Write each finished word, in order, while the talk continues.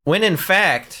When in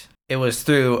fact, it was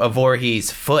through a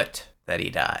Voorhees foot that he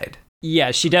died.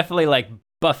 Yeah, she definitely like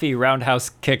Buffy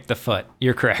roundhouse kicked the foot.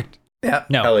 You're correct. Yeah.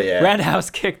 No, Hell yeah. roundhouse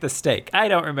kicked the steak. I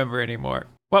don't remember anymore.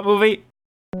 What movie?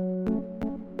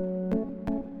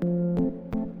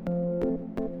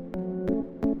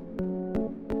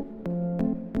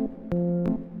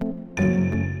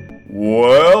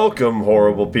 Welcome,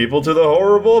 horrible people, to the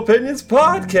Horrible Opinions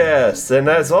Podcast. And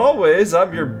as always,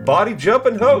 I'm your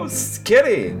body-jumping host,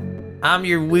 Kenny. I'm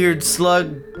your weird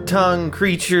slug-tongue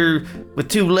creature with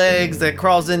 2 legs that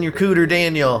crawls in your cooter,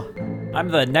 Daniel. I'm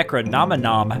the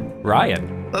Necronominom,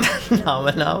 Ryan.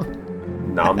 Nom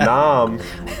nom. Nom nom.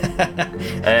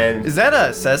 And, Is that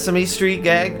a Sesame Street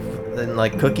gag? Then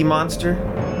like Cookie Monster?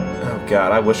 oh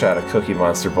god, I wish I had a Cookie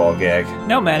Monster ball gag.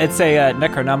 No, man, it's a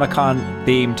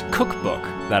Necronomicon-themed cookbook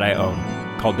that I own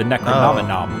called the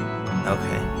Necronominom.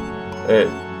 Okay.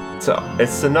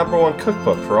 It's the #1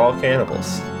 cookbook for all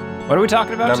cannibals. What are we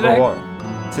talking about Number today?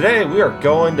 1. Today we are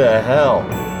going to hell.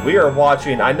 We are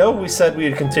watching, I know we said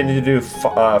we'd continue to do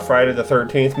Friday the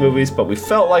 13th movies, but we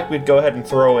felt like we'd go ahead and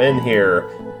throw in here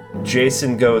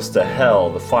Jason Goes to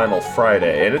Hell, the final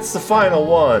Friday. And it's the final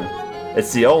one.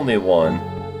 It's the only one,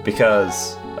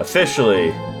 because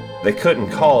officially they couldn't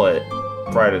call it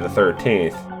Friday the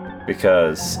 13th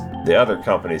because the other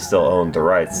company still owned the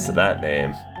rights to that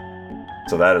name.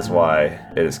 So that is why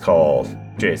it is called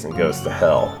Jason Goes to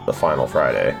Hell, the final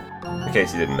Friday. In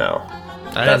case you didn't know.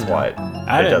 That's why it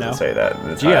doesn't say that in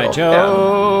the title. G.I.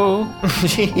 Joe!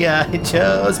 G.I.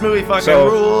 Joe. This movie fucking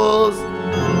rules.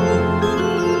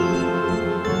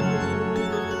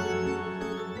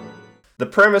 The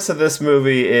premise of this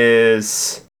movie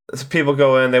is people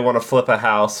go in, they want to flip a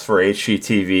house for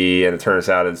HGTV, and it turns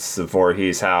out it's the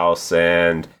Voorhees house,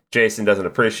 and Jason doesn't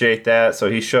appreciate that,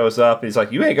 so he shows up, and he's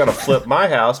like, you ain't gonna flip my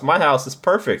house is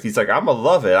perfect. He's like, I'm gonna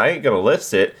love it, I ain't gonna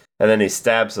list it, and then he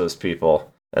stabs those people.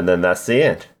 And then that's the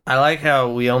end. I like how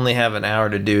we only have an hour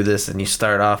to do this, and you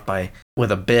start off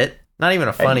with a bit. Not even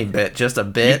a funny bit, just a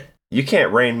bit. You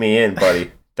can't rein me in,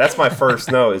 buddy. That's my first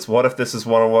note, is what if this is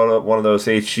one of those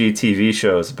HGTV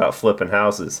shows about flipping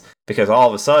houses? Because all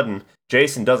of a sudden,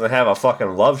 Jason doesn't have a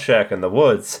fucking love shack in the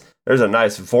woods. There's a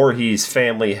nice Voorhees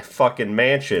family fucking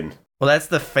mansion. Well, that's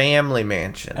the family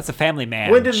mansion. That's a family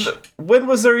man. When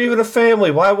was there even a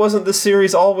family? Why wasn't the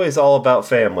series always all about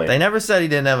family? They never said he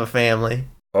didn't have a family.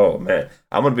 Oh man,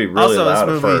 I'm gonna be really loud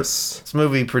at first. This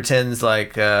movie pretends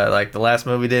like the last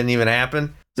movie didn't even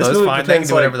happen. So This it's movie fine. They can pretends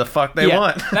do whatever the fuck they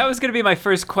want. That was going to be my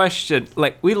first question.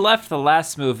 Like, we left the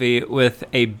last movie with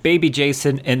a baby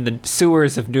Jason in the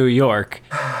sewers of New York.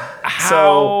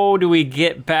 How do we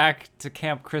get back to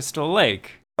Camp Crystal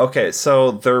Lake? Okay,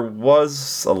 so there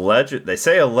was they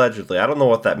say allegedly, I don't know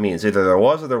what that means. Either there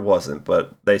was or there wasn't,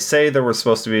 but they say there was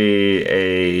supposed to be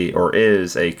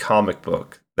is a comic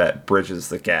book that bridges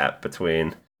the gap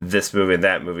between this movie and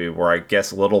that movie, where I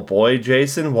guess little boy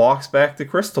Jason walks back to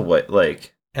Crystal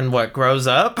Lake. And what, grows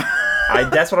up?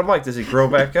 That's what I'm like. Does he grow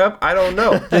back up? I don't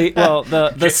know.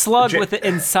 The slug with it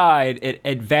inside, it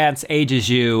advance ages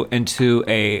you into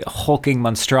a hulking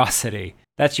monstrosity.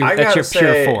 That's your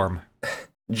pure form.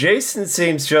 Jason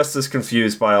seems just as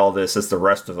confused by all this as the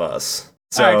rest of us.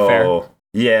 So, all right, fair.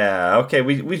 Yeah, okay,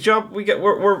 we jump. We got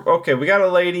a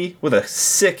lady with a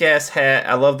sick ass hat.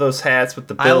 I love those hats with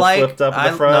the bill flipped up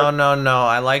in the front. No.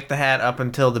 I liked the hat up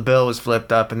until the bill was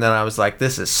flipped up, and then I was like,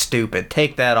 this is stupid.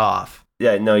 Take that off.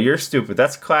 Yeah, no, you're stupid.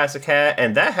 That's a classic hat,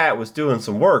 and that hat was doing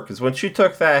some work, because when she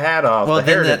took that hat off, well, the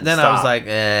hair didn't then stop. I was like,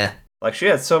 eh. Like, she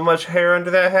had so much hair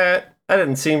under that hat, that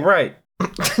didn't seem right.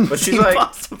 But she's like,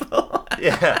 impossible.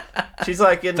 Yeah, she's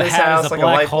like in the this hat house is like a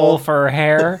black light hole bulb. for her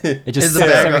hair. It just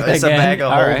It's a bag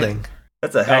of holding.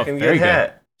 That's a heckin' very good hat.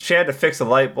 good. She had to fix a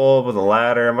light bulb with a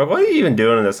ladder. I'm like, what are you even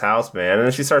doing in this house, man? And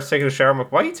then she starts taking a shower. I'm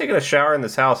like, why are you taking a shower in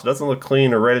this house? It doesn't look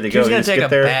clean or ready to go. She's gonna You just take get a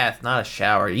there. bath, not a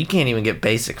shower. You can't even get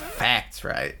basic facts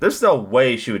right. There's no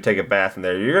way she would take a bath in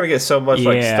there. You're gonna get so much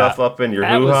like stuff up in your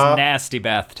that hoo-ha. was nasty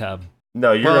bathtub.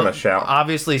 No, you're gonna shower.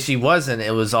 Obviously, she wasn't.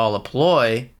 It was all a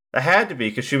ploy. It had to be,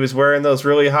 because she was wearing those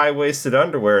really high-waisted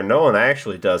underwear, and no one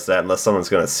actually does that unless someone's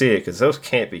gonna see it, because those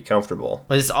can't be comfortable.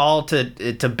 But it's all to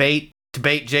bait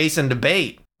Jason to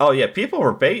bait. Oh yeah, people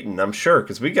were baiting, I'm sure,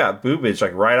 because we got boobage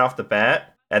like right off the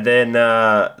bat, and then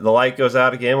the light goes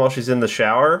out again while she's in the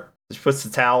shower. She puts the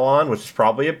towel on, which is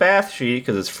probably a bath sheet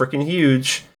because it's freaking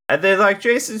huge. And then like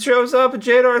Jason shows up and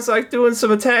Jadar's like doing some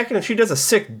attacking, and she does a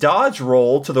sick dodge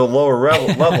roll to the lower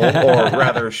level, or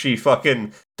rather, she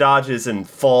fucking dodges and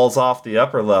falls off the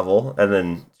upper level, and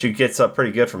then she gets up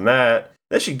pretty good from that.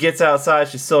 Then she gets outside,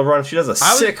 she's still running. She does a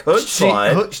sick hood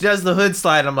slide. She does the hood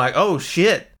slide. I'm like, oh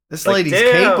shit. This Like, lady's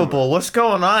damn. capable. What's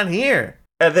going on here?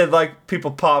 And then, like, people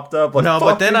popped up, like, no,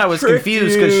 but then I was tricked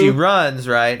confused because she you. runs,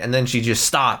 right? And then she just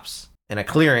stops in a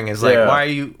clearing. Is like, Yeah.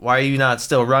 why are you not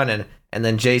still running? And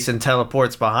then Jason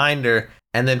teleports behind her,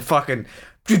 and then fucking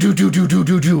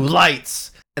do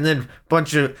lights, and then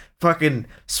bunch of fucking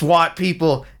SWAT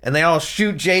people, and they all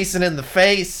shoot Jason in the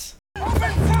face. Open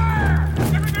fire!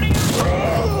 Everybody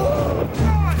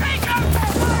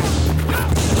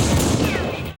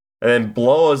And then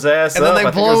blow his ass And up. then they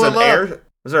I think blow it was him up.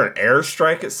 Was there an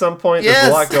airstrike at some point? Yes. There's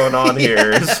a lot going on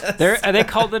here. They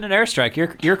called it an airstrike.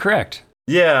 You're correct.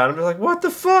 Yeah, I'm just like, what the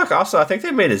fuck? Also, I think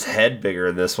they made his head bigger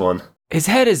in this one. His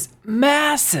head is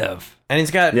massive. And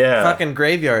he's got Yeah. fucking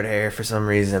graveyard hair for some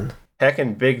reason.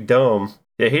 Heckin' big dome.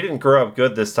 Yeah, he didn't grow up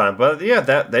good this time. But yeah,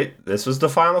 this was the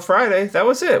final Friday. That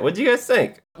was it. What do you guys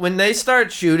think? When they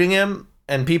start shooting him,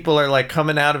 and people are like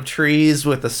coming out of trees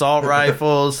with assault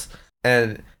rifles,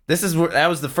 and that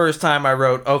was the first time I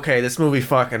wrote, okay, this movie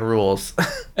fucking rules.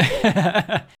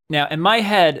 Now, in my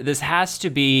head, this has to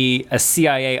be a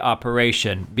CIA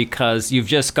operation because you've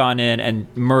just gone in and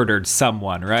murdered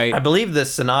someone, right? I believe the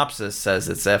synopsis says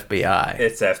it's FBI.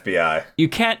 It's FBI. You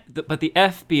can't, but the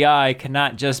FBI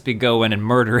cannot just be going and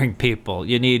murdering people.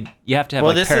 You have to have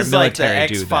Well, like this is like the paramilitary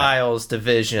do that. X-Files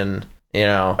division, you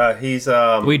know.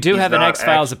 We do he's have an not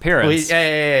X-Files appearance.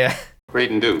 Yeah.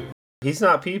 Read and do. He's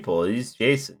not people. He's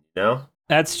Jason, you know?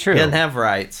 That's true. He doesn't have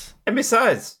rights. And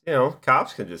besides, you know,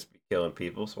 cops can just be killing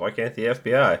people, so why can't the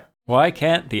FBI? Why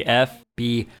can't the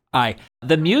FBI?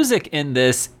 The music in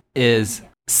this is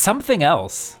something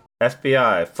else.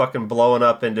 FBI, fucking blowing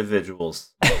up individuals.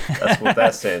 That's what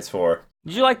that stands for.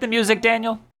 Did you like the music,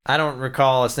 Daniel? I don't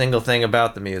recall a single thing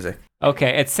about the music.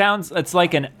 Okay, it's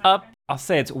like I'll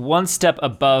say it's one step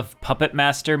above Puppet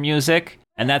Master music,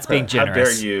 and that's being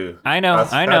generous. How dare you? I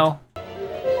know.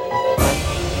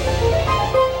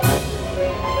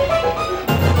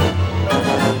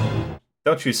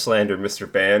 Don't you slander Mr.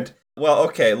 Band. Well,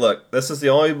 okay, look, this is the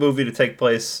only movie to take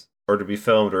place or to be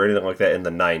filmed or anything like that in the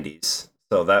 90s.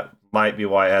 So that might be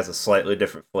why it has a slightly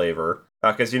different flavor.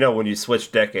 Because, you know, when you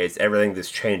switch decades, everything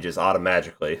just changes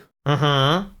automatically.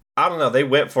 Mm-hmm. I don't know, they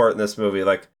went for it in this movie.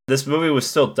 Like, this movie was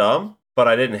still dumb, but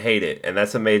I didn't hate it, and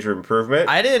that's a major improvement.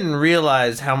 I didn't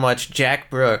realize how much Jack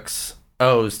Brooks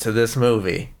owes to this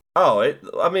movie. Oh,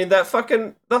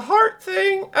 the heart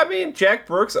thing. I mean, Jack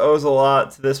Brooks owes a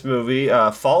lot to this movie.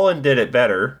 Fallen did it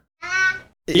better.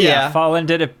 Yeah, Fallen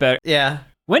did it better. Yeah.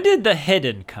 When did The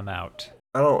Hidden come out?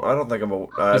 I don't think I'm. I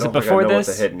Was it don't think I before know this?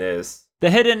 what The Hidden is. The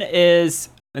Hidden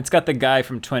it's got the guy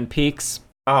from Twin Peaks.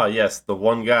 Oh yes, the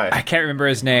one guy. I can't remember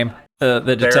his name. The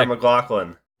Sarah detective.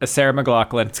 McLachlan. Sarah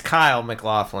McLachlan. It's Kyle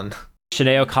MacLachlan.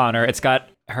 Sinead O'Connor. It's got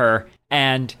her.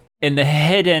 And in The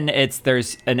Hidden,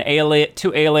 there's an alien.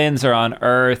 Two aliens are on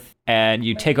Earth, and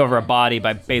you take over a body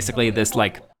by basically this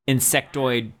like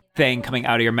insectoid thing coming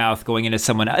out of your mouth, going into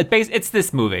someone. It's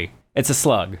this movie. It's a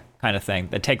slug kind of thing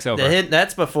that takes over.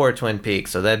 That's before Twin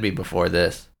Peaks, so that'd be before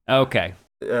this. Okay.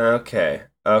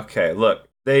 Okay. Look,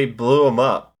 they blew him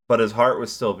up, but his heart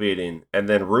was still beating, and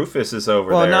then Rufus is over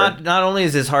there. Well, not only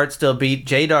is his heart still beat,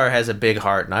 Jadar has a big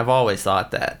heart, and I've always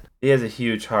thought that. He has a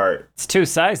huge heart. It's two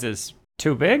sizes.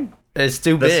 Too big? It's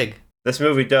too big. This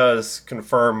movie does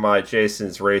confirm my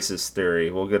Jason's racist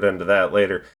theory. We'll get into that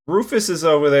later. Rufus is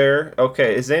over there.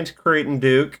 Okay, his name's Creighton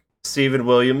Duke. Stephen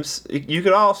Williams. You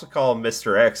could also call him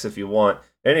Mr. X if you want.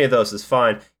 Any of those is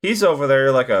fine. He's over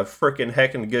there like a freaking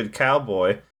heckin' good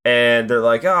cowboy. And they're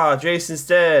like, Jason's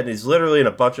dead. And he's literally in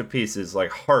a bunch of pieces,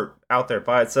 like heart out there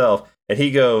by itself. And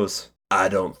he goes, I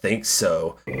don't think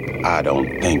so. I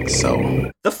don't think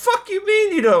so. The fuck you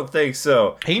mean you don't think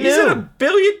so? He He's knew. in a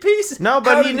billion pieces. No,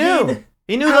 but How he did knew.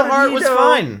 He knew how the heart did he was know?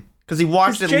 fine. Because he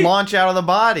watched it 'Cause launch out of the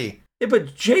body. Yeah,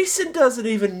 but Jason doesn't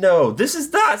even know. This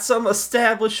is not some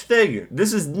established thing.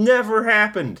 This has never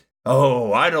happened.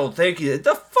 Oh, I don't think it.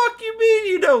 The fuck you mean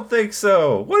you don't think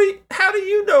so? How do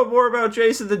you know more about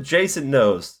Jason than Jason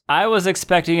knows? I was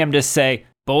expecting him to say,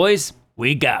 boys,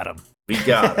 we got him. We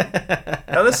got him.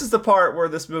 Now, this is the part where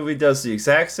this movie does the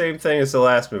exact same thing as the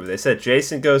last movie. They said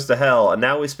Jason goes to hell, and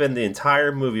now we spend the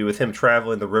entire movie with him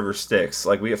traveling the river Styx.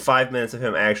 Like, we have 5 minutes of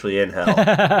him actually in hell.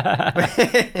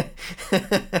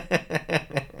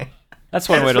 That's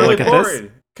one And way it's to really look at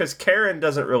this. because Karen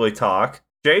doesn't really talk.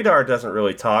 Jadar doesn't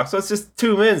really talk. So it's just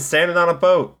two men standing on a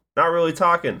boat, not really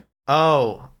talking.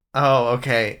 Oh,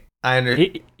 okay. I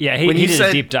understand. He When you did said-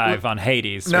 a deep dive on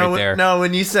Hades right there. No,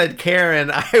 when you said Karen,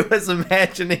 I was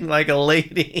imagining like a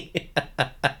lady.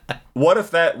 What if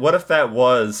that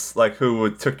was like who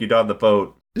took you down the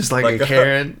boat? Just like a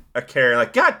Karen. A Karen,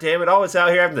 like, God damn it, always out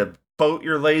here having to boat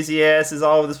your lazy asses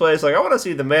all over this place. Like, I want to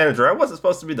see the manager. I wasn't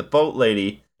supposed to be the boat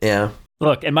lady. Yeah.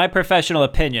 Look, in my professional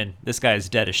opinion, this guy is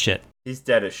dead as shit. He's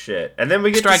dead as shit. And then we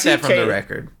get Strike to see that from the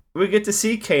record. We get to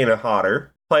see Kana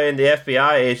Hodder playing the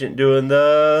FBI agent doing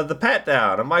the pat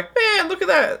down. I'm like, man, look at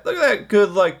that. Look at that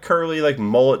good, like, curly, like,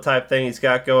 mullet type thing he's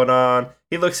got going on.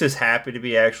 He looks just happy to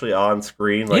be actually on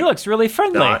screen. Like, he looks really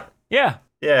friendly. Yeah.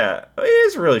 Yeah, he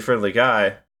is a really friendly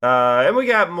guy. And we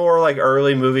got more, like,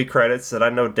 early movie credits that I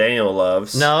know Daniel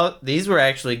loves. No, these were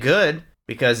actually good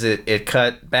because it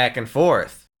cut back and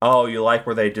forth. Oh, you like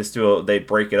where they just they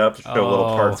break it up to show little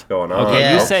parts going on. Okay,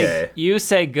 Yeah. you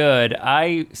say good.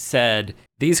 I said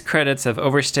these credits have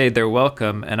overstayed their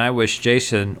welcome, and I wish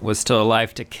Jason was still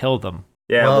alive to kill them.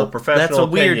 Yeah, well, professional that's so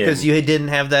weird opinion. because you didn't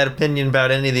have that opinion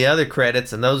about any of the other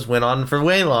credits, and those went on for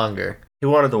way longer. He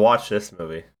wanted to watch this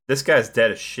movie. This guy's dead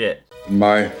as shit. In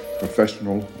my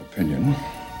professional opinion,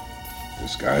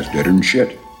 this guy's dead and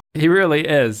shit. He really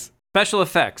is. Special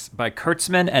effects by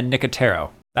Kurtzman and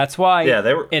Nicotero. That's why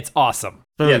it's awesome.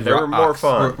 Yeah, they were more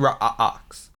fun.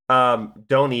 Rocks.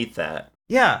 Don't eat that.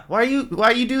 Yeah, why you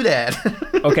do that?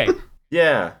 Okay.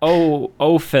 Yeah.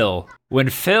 Oh, Phil. When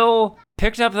Phil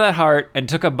picked up that heart and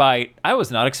took a bite, I was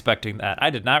not expecting that. I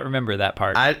did not remember that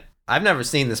part. I've never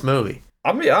seen this movie.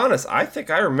 I'll be honest, I think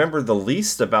I remember the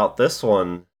least about this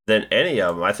one than any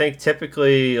of them. I think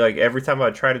typically, like, every time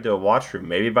I try to do a watch through,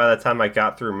 maybe by the time I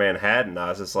got through Manhattan, I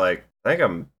was just like, I think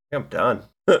I'm done.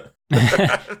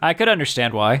 I could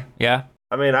understand why. Yeah.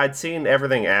 I mean, I'd seen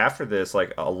everything after this,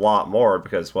 like, a lot more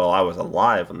because, well, I was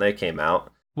alive when they came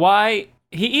out. Why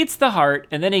he eats the heart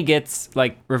and then he gets,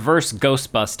 like, reverse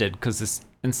ghost busted because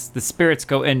the spirits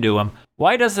go into him.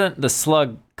 Why doesn't the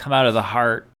slug come out of the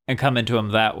heart and come into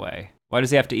him that way? Why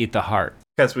does he have to eat the heart?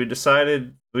 Because we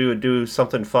decided we would do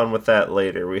something fun with that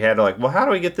later. We had to, like, well, how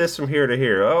do we get this from here to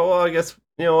here? Oh, well, I guess,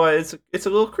 you know what, it's a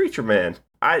little creature man.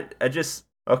 I just,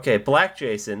 okay, Black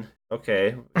Jason.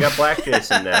 Okay, we got Black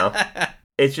Jason now.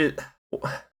 It's just,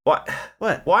 what?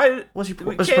 Why? What's your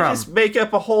we what's can't problem? just make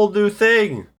up a whole new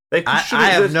thing. I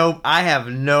have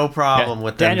no problem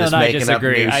with them Daniel just and I making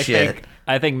disagree. up new shit.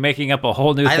 I think making up a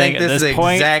whole new I thing think at this this is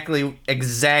point.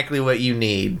 exactly what you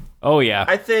need. Oh yeah.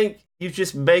 I think you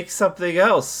just make something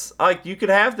else. Like, you could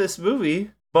have this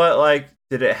movie, but, like,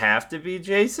 did it have to be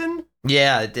Jason?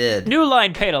 Yeah, it did. New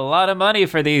Line paid a lot of money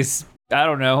for these. I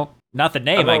don't know. Not the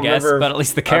name, I guess, but at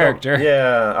least the character.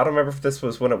 I don't remember if this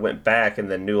was when it went back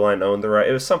and then New Line owned the right.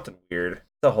 It was something weird.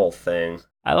 The whole thing.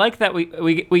 I like that we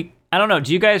I don't know.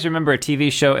 Do you guys remember a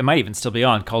TV show? It might even still be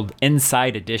on, called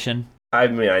Inside Edition. I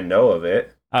mean, I know of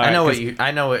it. I know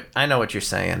what you're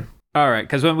saying. All right,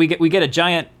 because when we get a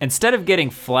giant, instead of getting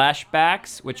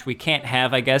flashbacks, which we can't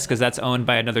have, I guess, because that's owned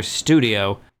by another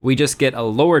studio, we just get a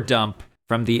lower dump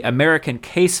from the American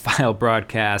Case File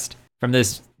broadcast from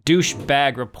this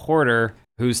douchebag reporter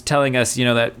who's telling us,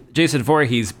 that Jason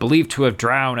Voorhees believed to have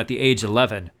drowned at the age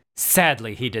 11.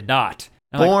 Sadly, he did not.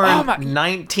 Born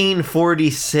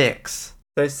 1946.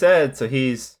 They said, so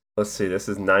he's, let's see, this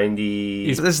is 90...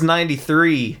 This is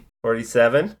 93.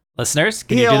 47? Listeners,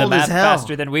 can you do the math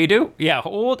faster than we do? Yeah,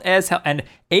 old as hell. And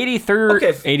 83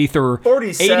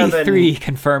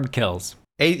 confirmed kills.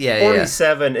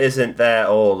 47 isn't that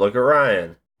old. Look at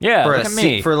Ryan. Yeah, look at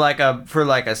me. For like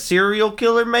a serial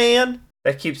killer man?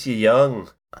 That keeps you young.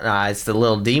 Nah, it's the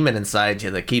little demon inside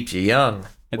you that keeps you young.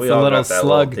 It's a little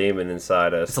slug. Little demon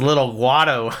inside us. It's a little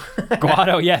Guado.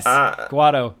 Guado, yes.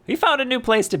 Guado. He found a new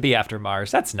place to be after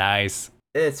Mars. That's nice.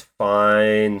 It's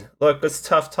fine. Look, let's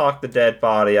tough talk the dead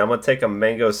body. I'm gonna take a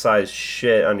mango-sized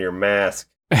shit on your mask.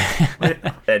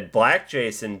 And Black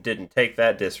Jason didn't take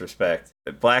that disrespect.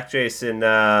 Black Jason,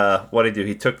 what did he do?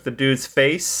 He took the dude's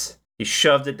face, he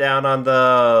shoved it down on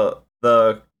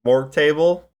the morgue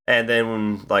table, and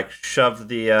then shoved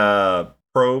the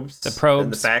probes in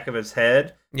the back of his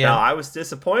head. Yeah. Now, I was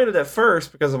disappointed at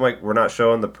first because I'm like, we're not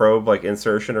showing the probe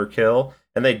insertion or kill,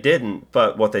 and they didn't.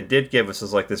 But what they did give us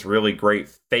is this really great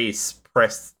face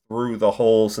pressed through the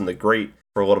holes in the grate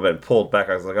for a little bit and pulled back.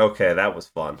 I was like, okay, that was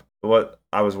fun. What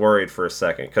I was worried for a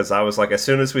second because I was like, as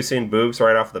soon as we seen boobs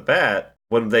right off the bat,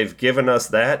 when they've given us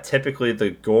that, typically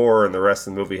the gore and the rest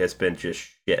of the movie has been just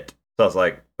shit. So I was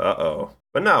like, uh-oh.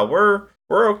 But no, we're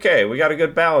okay. We got a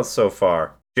good balance so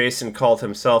far. Jason called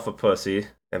himself a pussy,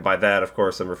 and by that, of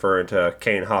course, I'm referring to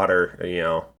Kane Hodder,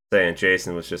 saying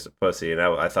Jason was just a pussy, and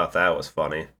I thought that was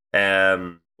funny.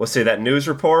 Let's see, that news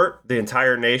report, the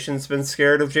entire nation's been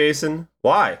scared of Jason.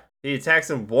 Why? He attacks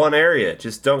in one area.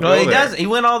 Just don't go there. He doesn't. He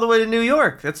went all the way to New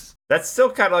York. That's still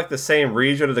kind of the same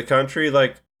region of the country.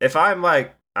 If I'm I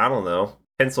don't know,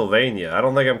 Pennsylvania, I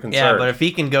don't think I'm concerned. Yeah, but if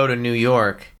he can go to New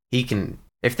York, he can...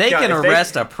 If they can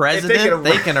arrest a president,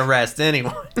 they can arrest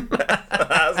anyone.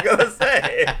 I was going to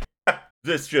say.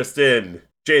 This just in.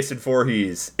 Jason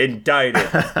Voorhees indicted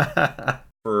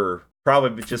for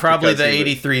probably the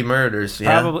 83 murders.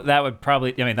 Yeah.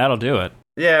 That'll do it.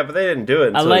 Yeah, but they didn't do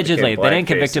it. Allegedly, they didn't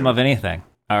convict him of anything.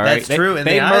 All right, That's true. In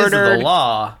the eyes of the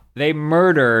law, they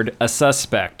murdered a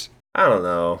suspect. I don't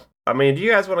know. I mean, do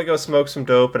you guys want to go smoke some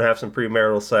dope and have some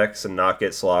premarital sex and not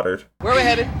get slaughtered? Where are we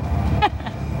headed?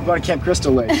 We're going to Camp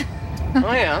Crystal Lake.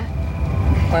 Oh, yeah?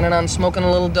 Planning on smoking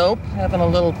a little dope, having a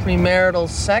little premarital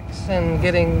sex, and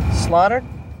getting slaughtered?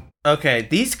 Okay,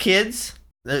 these kids,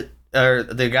 or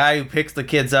the guy who picks the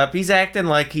kids up, he's acting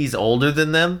like he's older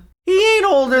than them. He ain't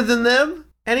older than them,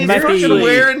 and he's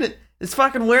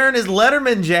fucking wearing his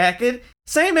Letterman jacket.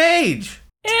 Same age.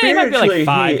 He might be like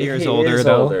 5 years older,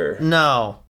 though. Older.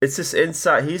 No. It's just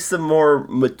inside. He's the more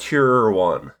mature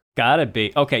one. Gotta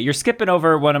be. Okay, you're skipping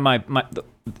over one of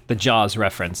the Jaws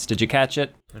reference. Did you catch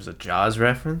it? There's a Jaws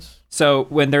reference? So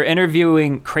when they're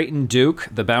interviewing Creighton Duke,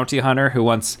 the bounty hunter who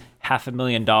wants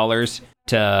 $500,000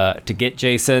 to get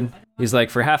Jason, he's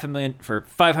like, for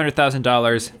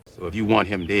 $500,000. So if you want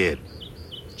him dead,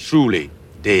 truly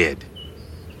dead,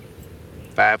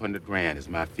 500 grand is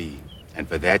my fee. And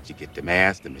for that, you get the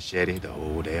mask, the machete, the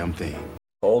whole damn thing.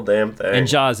 Whole damn thing. In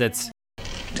Jaws, it's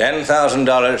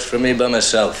 $10,000 for me by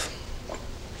myself.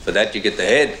 For that, you get the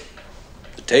head,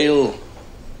 the tail,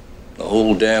 the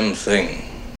whole damn thing.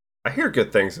 I hear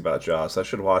good things about Jaws. I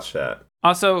should watch that.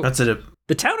 Also, That's it.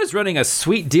 the town is running a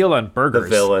sweet deal on burgers. The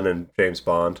villain and James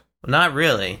Bond. Not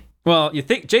really. Well, you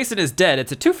think Jason is dead.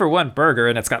 It's a 2-for-1 burger,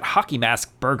 and it's got hockey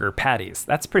mask burger patties.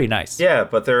 That's pretty nice. Yeah,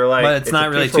 but they're like... But it's not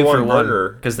really 2 for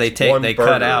 1 because they cut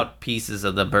burger. out pieces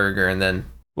of the burger and then...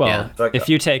 Well, yeah. Like, if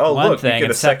you take oh, one look, you thing get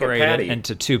and a second separate it patty.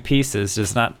 into 2 pieces,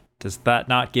 does that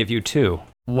not give you 2?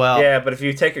 Well, Yeah, but if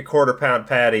you take a quarter-pound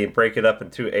patty and break it up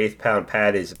into 1/8-pound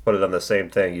patties and put it on the same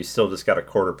thing, you still just got a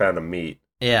quarter-pound of meat.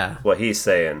 yeah. What he's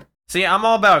saying. See, I'm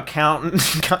all about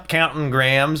counting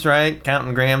grams, right?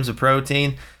 Counting grams of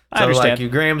protein. I understand.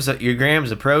 Like your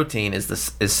grams of protein is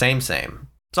same.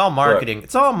 It's all marketing. Right.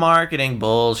 It's all marketing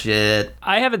bullshit.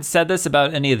 I haven't said this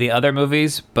about any of the other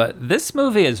movies, but this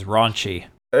movie is raunchy.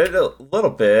 A little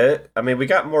bit. I mean, we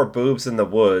got more boobs in the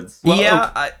woods.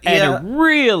 And a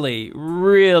really,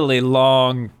 really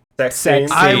long Sex sex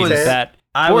scenes. scene I that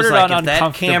I was bordered like, on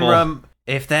uncomfortable.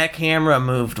 if that camera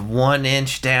moved 1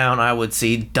 inch down, I would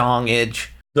see dongage.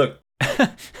 Look,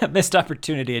 Missed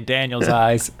opportunity in Daniel's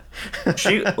eyes.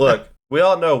 look, we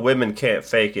all know women can't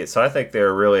fake it, so I think they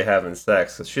were really having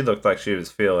sex, because she looked like she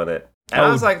was feeling it. And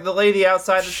I was like, the lady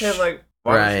outside the tent, like,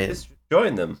 why don't you just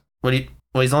join them?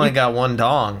 Well, he's only got 1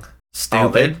 dong.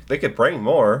 Stupid. They could bring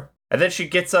more. And then she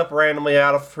gets up randomly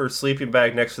out of her sleeping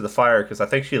bag next to the fire, because I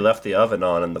think she left the oven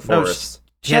on in the forest.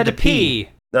 She had to pee.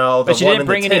 No, But she one didn't in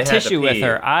the bring any tent had to tissue with pee.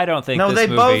 her. I don't think No, this they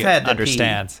movie both had to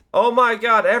understands. Oh my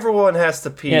god, everyone has to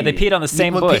pee. Yeah, they peed on the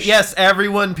same bush. Yes,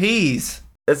 everyone pees.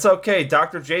 It's okay.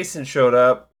 Dr. Jason showed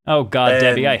up. Oh God, And-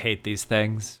 Debbie, I hate these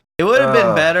things. It would have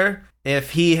been better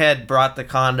if he had brought the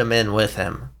condom in with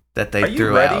him that they Are you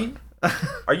threw ready? out.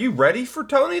 Are you ready for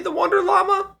Tony the Wonder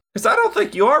Llama? Because I don't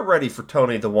think you are ready for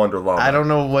Tony the Wonder Llama. I don't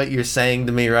know what you're saying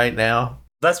to me right now.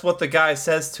 That's what the guy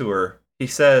says to her. He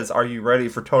says, "Are you ready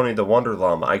for Tony the Wonder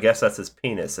Llama?" I guess that's his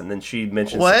penis. And then she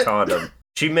mentions What? the condom.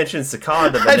 She mentions the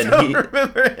condom, I and then don't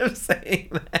remember him saying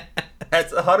that.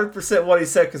 That's 100% what he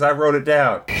said, because I wrote it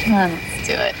down. Come on, let's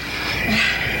do it.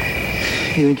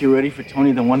 You think you're ready for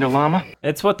Tony the Wonder Llama?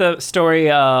 It's what the story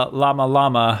Llama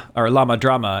Llama or Llama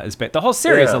Drama is based. The whole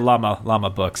series Yeah. of Llama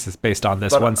books is based on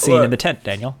this But, one scene look, in the tent,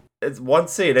 Daniel. It's one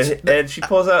scene, and she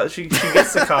pulls out, she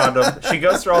gets the condom. She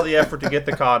goes through all the effort to get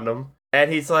the condom,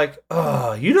 and he's like,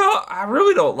 "Oh, I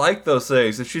really don't like those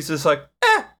things." And she's just like,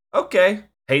 okay.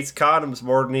 Hates condoms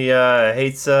more than he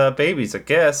hates babies, I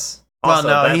guess. Well, Also,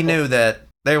 no, that- he knew that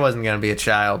there wasn't going to be a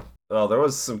child. Well, there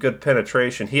was some good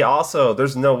penetration. He also,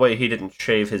 there's no way he didn't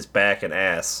shave his back and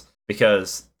ass,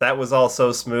 because that was all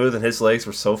so smooth and his legs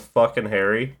were so fucking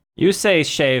hairy. You say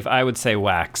shave, I would say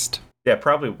waxed. Yeah,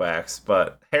 probably waxed,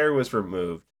 but hair was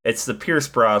removed. It's the Pierce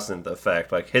Brosnan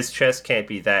effect. Like, his chest can't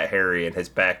be that hairy and his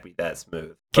back be that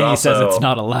smooth. But Kenny says also- it's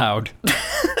not allowed.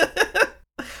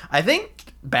 I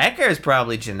think back hair is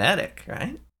probably genetic,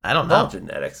 right? I don't all know.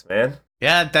 genetics, man.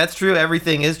 Yeah, that's true.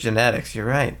 Everything is genetics. You're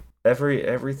right.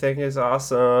 Everything is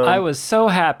awesome. I was so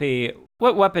happy.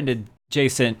 What weapon did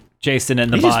Jason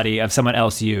in the body of someone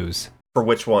else use? For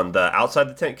which one? The outside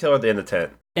the tent kill or the in the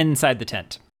tent? Inside the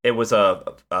tent. It was a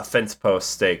fence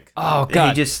post stake. Oh He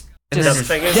God! just The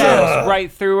thing is, Stabs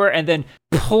right through her and then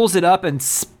pulls it up and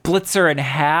splits her in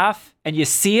half, and you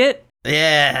see it.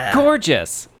 yeah.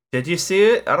 Gorgeous. did you see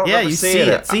it? I don't Yeah, remember you seeing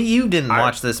see it. See, you didn't I-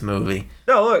 watch this movie.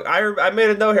 No, look, I made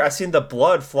a note here. I seen the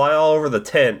blood fly all over the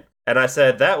tent. And I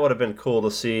said that would have been cool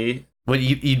to see. Well,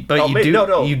 you did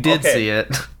Okay. see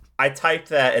it. I typed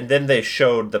that, and then they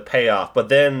showed the payoff, but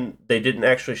then they didn't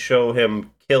actually show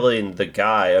him killing the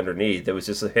guy underneath. It was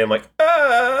just him like,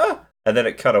 ah! And then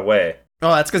it cut away.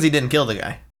 Oh, that's because he didn't kill the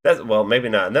guy. Well, maybe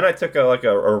not. And then I took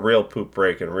a real poop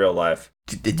break in real life.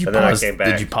 Did you And then I pause? came back.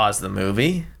 Did you pause the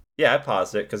movie? Yeah, I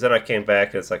paused it, because then I came back,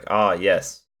 and it's like,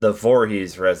 yes, the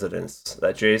Voorhees residence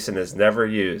that Jason has never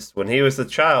used. When he was a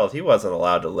child, he wasn't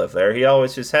allowed to live there. He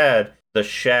always just had the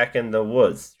shack in the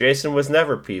woods. Jason was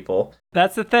never people.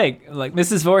 That's the thing. Like,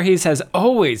 Mrs. Voorhees has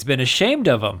always been ashamed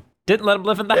of him. Didn't let him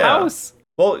live in the house.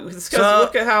 Well,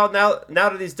 look at how now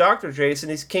that he's Dr. Jason,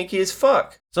 he's kinky as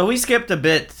fuck. So we skipped a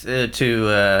bit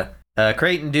to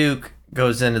Creighton Duke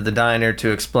goes into the diner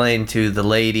to explain to the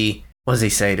lady. What does he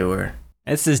say to her?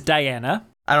 This is Diana.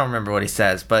 I don't remember what he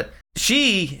says, but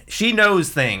she knows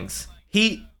things.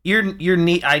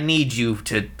 I need you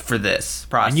for this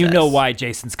process. And you know why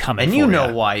Jason's coming and for you you.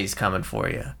 know why he's coming for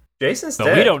you. Jason's But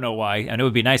dead. we don't know why, and it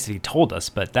would be nice if he told us,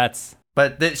 but that's...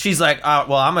 But she's like,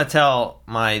 well, I'm going to tell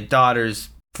my daughter's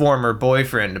former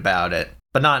boyfriend about it,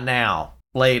 but not now,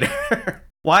 later.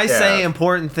 Why say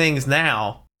important things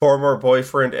now? Former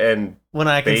boyfriend and when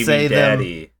I can baby say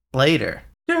daddy. them later.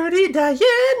 Dirty Diana.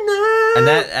 And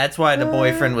that's why the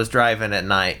boyfriend was driving at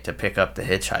night to pick up the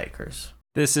hitchhikers.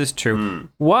 This is true.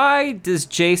 Why does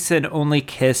Jason only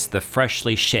kiss the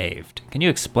freshly shaved? Can you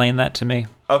explain that to me?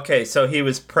 Okay, so he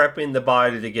was prepping the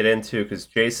body to get into because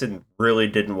Jason really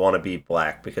didn't want to be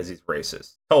black because he's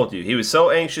racist. Told you, he was so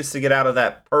anxious to get out of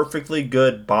that perfectly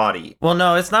good body. Well,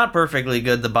 no, it's not perfectly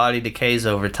good. The body decays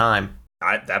over time.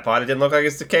 That body didn't look like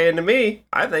it's decaying to me.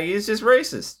 I think he's just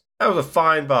racist. That was a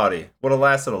fine body. Would have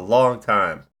lasted a long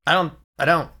time. I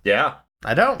don't. Yeah.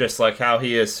 I don't. Just like how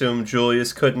he assumed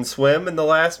Julius couldn't swim in the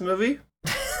last movie.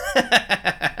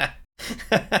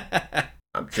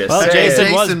 I'm just saying.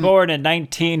 Jason was born in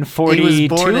 1942. He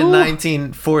was born in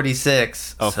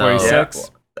 1946. Oh,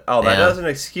 46? Yeah. That doesn't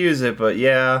excuse it, but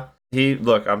yeah.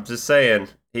 I'm just saying,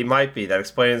 he might be. That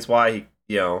explains why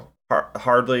he,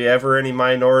 hardly ever any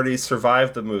minorities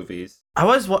survive the movies. I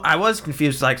was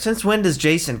confused. Like, since when does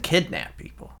Jason kidnap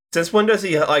people? Since when does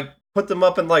he, put them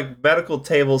up in, medical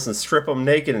tables and strip them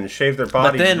naked and shave their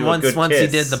bodies? But then once kiss? he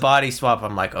did the body swap,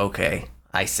 I'm like, okay,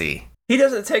 I see. He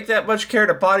doesn't take that much care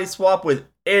to body swap with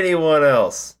anyone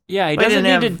else. Yeah, he doesn't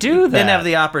need to do that. Didn't have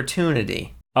the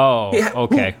opportunity. Oh,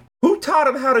 okay. Who taught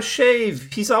him how to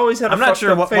shave? He's always had a fucked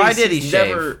up face. Why did he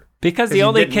shave? Because he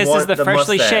only kisses the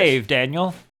freshly shaved,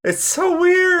 Daniel. It's so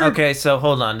weird. Okay, so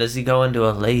hold on. Does he go into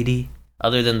a lady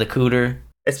other than the cooter?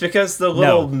 It's because the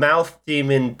little mouth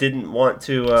demon didn't want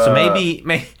to... So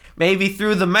maybe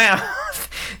through the mouth.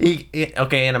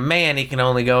 In a man, he can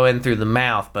only go in through the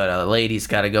mouth, but a lady's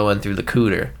got to go in through the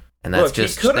cooter. And that's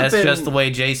just the way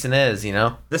Jason is,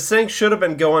 This thing should have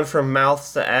been going from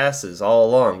mouths to asses all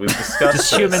along. We've discussed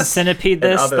Does human centipede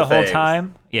this the whole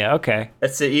time? Yeah, okay.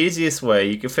 It's the easiest way.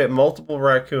 You can fit multiple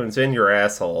raccoons in your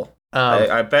asshole.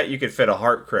 I bet you could fit a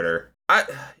heart critter.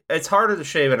 It's harder to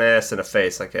shave an ass than a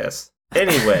face, I guess.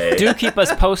 Anyway. Do keep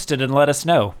us posted and let us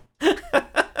know.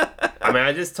 I mean,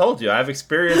 I just told you, I have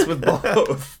experience with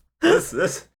both.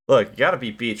 Look, you gotta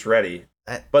be beach ready.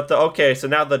 But so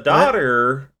now the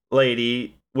daughter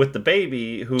lady with the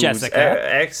baby, who's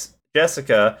Jessica,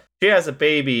 she has a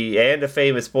baby and a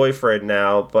famous boyfriend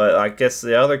now, but I guess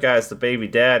the other guy's the baby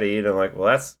daddy, and I'm like, well,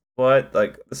 that's what?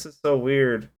 This is so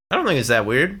weird. I don't think it's that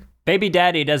weird. Baby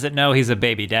daddy doesn't know he's a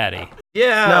baby daddy.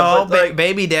 Yeah, no,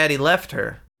 baby daddy left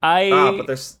her.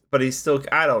 But he's still.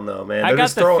 I don't know, man. I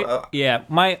got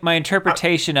my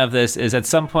interpretation of this is at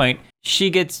some point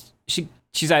she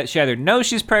either knows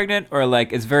she's pregnant or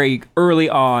it's very early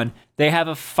on. They have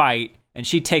a fight and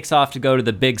she takes off to go to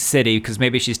the big city because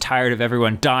maybe she's tired of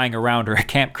everyone dying around her at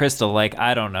Camp Crystal.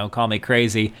 I don't know, call me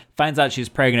crazy. Finds out she's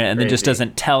pregnant and then just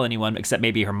doesn't tell anyone except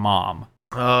maybe her mom.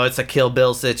 Oh, it's a Kill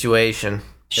Bill situation.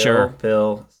 Sure. Kill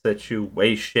Bill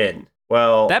situation.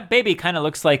 Well, that baby kind of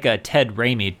looks like a Ted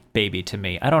Raimi baby to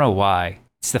me. I don't know why.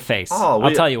 It's the face. Oh,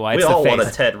 I'll tell you why. It's the face. We all want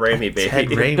a Ted Raimi baby. Ted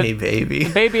Raimi baby.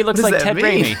 The baby looks like Ted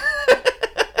Raimi.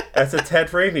 That's a Ted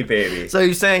Raimi baby. So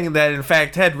you're saying that in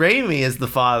fact Ted Raimi is the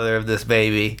father of this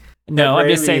baby? No, I'm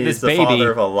just saying this baby. He's the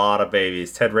father of a lot of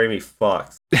babies. Ted Raimi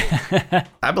fucks.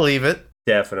 I believe it.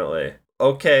 Definitely.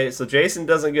 Okay, so Jason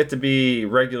doesn't get to be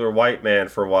regular white man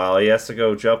for a while. He has to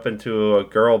go jump into a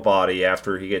girl body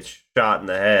after he gets shot in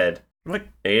the head. What?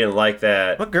 He didn't like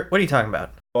that. What are you talking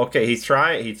about? Okay, he's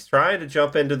trying to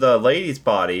jump into the lady's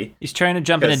body. He's trying to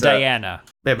jump into Diana.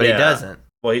 Yeah, but he doesn't.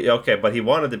 Well, but he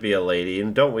wanted to be a lady,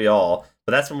 and don't we all?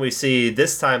 But that's when we see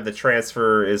this time the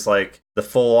transfer is like the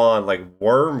full-on like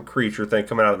worm creature thing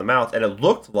coming out of the mouth, and it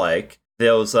looked like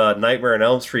those Nightmare on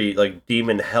Elm Street like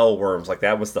demon hell worms, like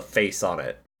that was the face on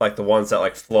it, like the ones that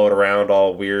like float around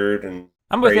all weird and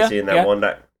crazy in that one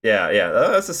night. Yeah,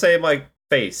 that's the same like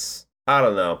face. I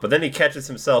don't know, but then he catches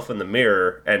himself in the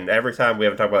mirror, and every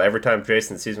time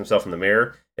Jason sees himself in the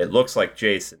mirror, it looks like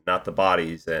Jason, not the body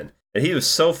he's in, and he was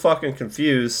so fucking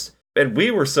confused. And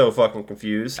we were so fucking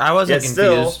confused. I wasn't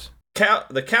confused. Still,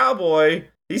 the cowboy,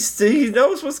 he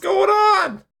knows what's going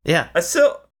on. Yeah.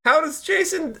 How is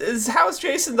Jason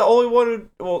the only one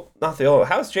who, well, not the only,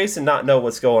 how does Jason not know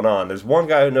what's going on? There's one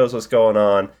guy who knows what's going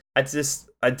on.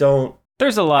 I don't.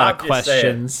 There's a lot of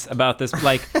questions about this.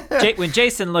 Like, when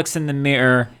Jason looks in the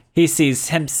mirror, he sees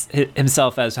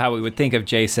himself as how we would think of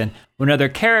Jason. When other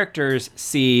characters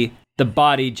see the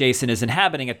body Jason is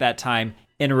inhabiting at that time,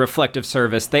 in a reflective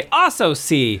service, they also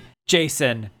see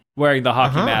Jason wearing the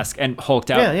hockey mask and hulked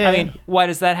out. I mean, why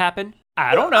does that happen?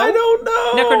 I don't know.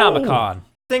 Necronomicon. I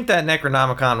think that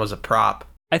Necronomicon was a prop.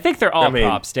 I think they're all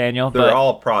props, Daniel. They're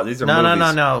all props. These are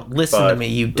movies. No. Listen to me,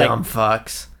 you dumb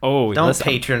fucks. Oh, don't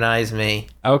patronize me.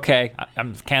 Okay,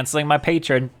 I'm canceling my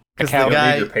patron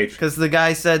account. Because the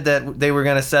guy said that they were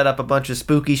going to set up a bunch of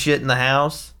spooky shit in the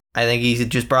house. I think he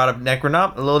just brought up a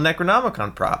little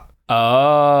Necronomicon prop.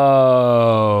 Oh.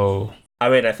 I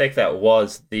mean, I think that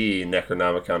was the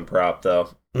Necronomicon prop,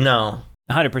 though. No.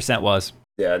 100% was.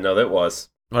 Yeah, no, that was.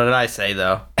 What did I say,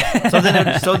 though? So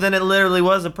then it literally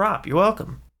was a prop. You're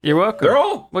welcome. You're welcome. They're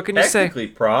all what can you say? Technically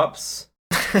props.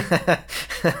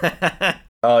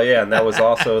 Oh, yeah, and that was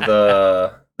also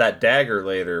that dagger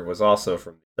later was also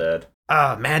from the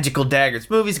dead. Magical daggers.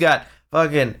 Movie's got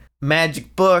fucking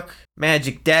magic book,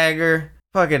 magic dagger,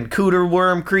 fucking cooter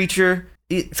worm creature.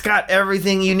 It's got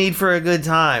everything you need for a good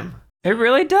time. It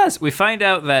really does. We find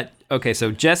out that, okay, so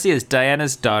Jessie is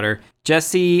Diana's daughter.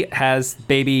 Jessie has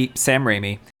baby Ted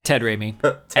Raimi. Ted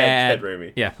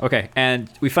Raimi. Yeah, okay. And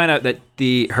we find out that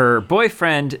her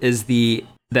boyfriend is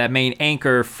that main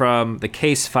anchor from the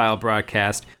Case File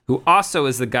broadcast, who also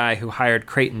is the guy who hired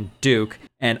Creighton Duke.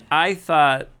 And I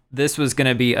thought this was going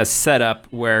to be a setup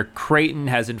where Creighton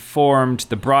has informed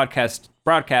the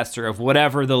broadcaster of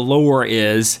whatever the lore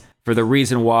is for the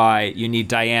reason why you need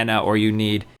Diana or you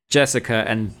need Jessica,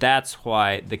 and that's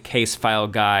why the Case File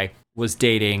guy was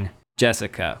dating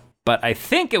Jessica. But I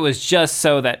think it was just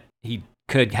so that he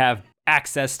could have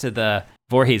access to the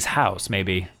Voorhees house,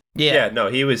 maybe. Yeah, no,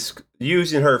 he was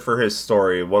using her for his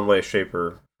story, one way, shape,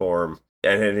 or form.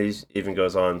 And then he even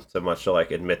goes on so much to like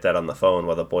admit that on the phone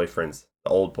while the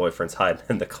old boyfriend's hiding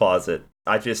in the closet.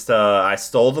 I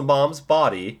stole the mom's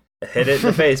body, hid it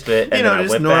in the basement, and then I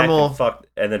went back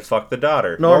and fucked the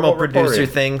daughter. Normal producer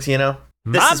things,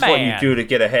 This is what you do to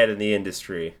get ahead in the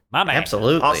industry. My man.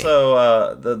 Absolutely.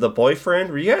 Also, the boyfriend,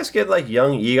 were you guys get like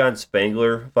young Egon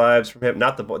Spengler vibes from him?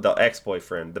 Not the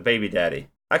ex-boyfriend, the baby daddy.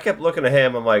 I kept looking at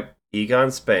him, I'm like, Egon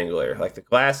Spengler. Like the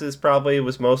glasses probably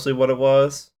was mostly what it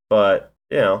was, but,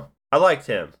 I liked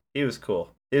him. He was cool.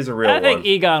 He was a real one. I think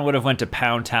Egon would have went to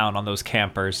Pound Town on those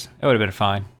campers. It would have been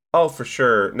fine. Oh, for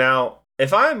sure. Now,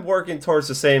 if I'm working towards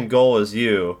the same goal as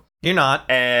you... You're not.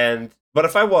 But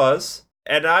if I was...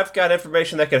 And I've got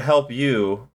information that could help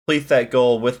you complete that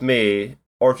goal with me,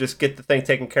 or just get the thing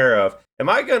taken care of. Am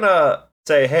I gonna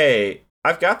say, hey,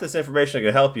 I've got this information that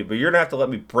can help you, but you're gonna have to let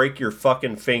me break your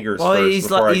fucking fingers first?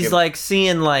 Well, he's like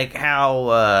seeing like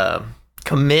how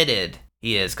committed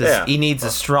he is, because he needs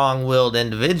a strong-willed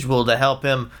individual to help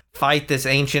him fight this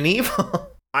ancient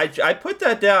evil. I put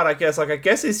that down, I guess. Like, I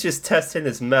guess he's just testing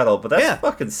his mettle, but that's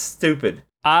fucking stupid.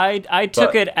 I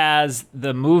took it as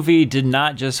the movie did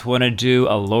not just want to do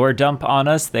a lore dump on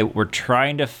us. They were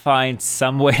trying to find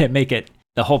some way to make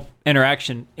the whole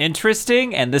interaction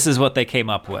interesting, and this is what they came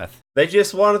up with. They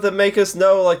just wanted to make us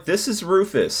know, like, this is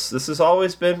Rufus. This has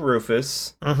always been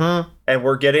Rufus. Mm-hmm. And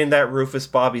we're getting that Rufus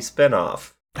Bobby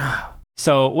spinoff.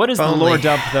 So what is the lore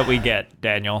dump that we get,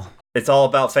 Daniel? It's all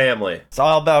about family. It's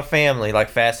all about family, like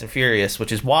Fast and Furious,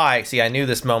 which is why, I knew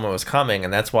this moment was coming,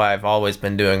 and that's why I've always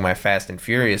been doing my Fast and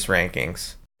Furious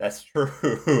rankings. That's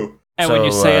true. And when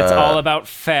you say it's all about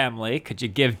family, could you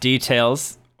give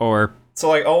details or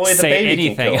like only the say baby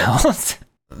anything else?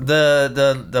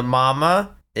 The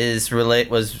mama was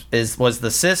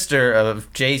the sister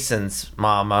of Jason's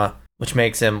mama, which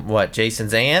makes him what?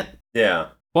 Jason's aunt?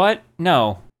 Yeah. What?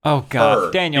 No. Oh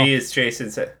God, Daniel. He is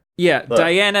Jason's aunt. Yeah, look.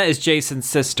 Diana is Jason's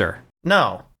sister.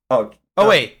 No. Oh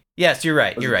wait. Yes, you're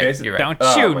right. You're right. Jason? You're right.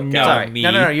 Don't you know Sorry. me?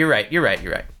 No. You're right.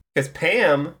 Because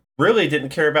Pam really didn't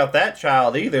care about that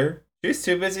child either. She's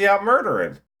too busy out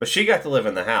murdering. But she got to live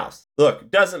in the house.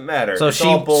 Look, doesn't matter. So it's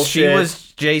all bullshit. she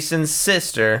was Jason's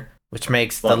sister, which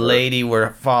makes the lady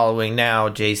we're following now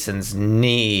Jason's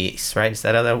niece, right? Is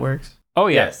that how that works? Oh,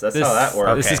 yeah. Yes, that's how that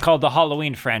works. This is called the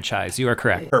Halloween franchise. You are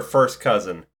correct. Her first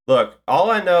cousin. Look, all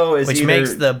I know is which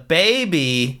makes the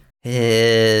baby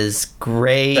his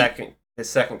his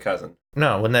second cousin.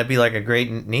 No, wouldn't that be like a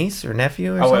great niece or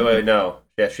nephew or something? Oh, wait, no.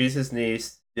 Yeah, she's his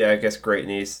niece. Yeah, I guess great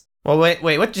niece. Well, wait,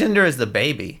 what gender is the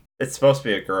baby? It's supposed to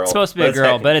be a girl. It's supposed to be a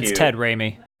girl, but it's Ted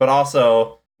Raimi. But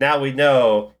also, now we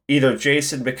know either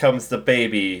Jason becomes the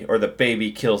baby or the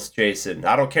baby kills Jason.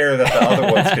 I don't care that the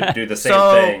other ones could do the same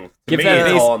thing. Give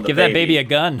that baby a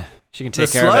gun. She can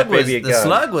take care of that baby. The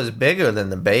slug was bigger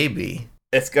than the baby.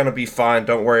 It's going to be fine.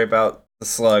 Don't worry about the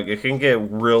slug. It can get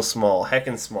real small.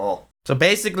 Heckin' small. So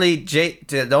basically,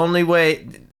 the only way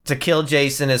to kill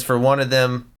Jason is for one of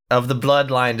them of the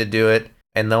bloodline to do it,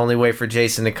 and the only way for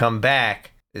Jason to come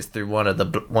back is through one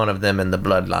of them in the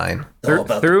bloodline.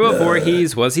 Through a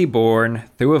Voorhees was he born.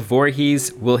 Through a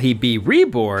Voorhees will he be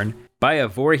reborn. By a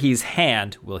Voorhees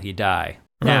hand will he die.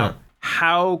 Now,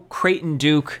 how Creighton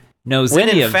Duke knows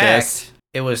any of this?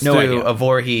 It was through a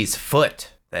Voorhees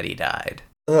foot that he died.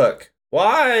 Look,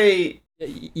 why?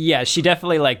 Yeah, she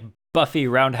definitely Buffy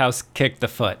roundhouse kicked the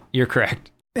foot. You're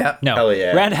correct. Yeah. No. Hell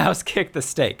yeah. Roundhouse kicked the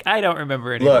steak. I don't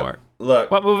remember anymore.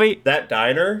 Look. What movie? That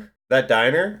diner,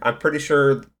 I'm pretty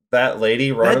sure that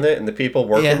lady running it and the people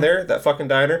working there, that fucking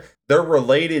diner, they're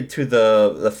related to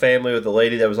the family with the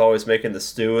lady that was always making the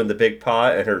stew in the big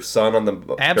pot and her son on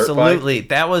the Absolutely. dirt bike.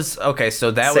 That was okay,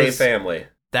 so that Same was family.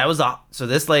 That was so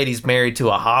this lady's married to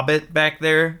a hobbit back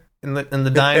there in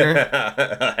the diner.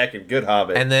 Heckin' good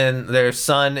hobbit. And then their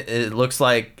son, it looks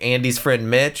like Andy's friend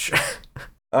Mitch.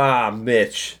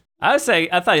 Mitch. I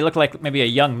thought he looked like maybe a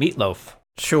young Meatloaf.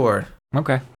 Sure.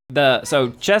 Okay.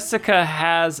 So Jessica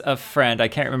has a friend, I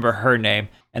can't remember her name,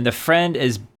 and the friend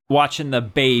is watching the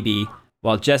baby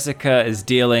while Jessica is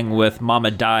dealing with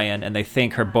Mama dying, and they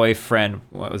think her boyfriend,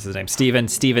 what was his name? Steven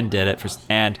did it.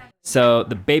 And so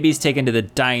the baby's taken to the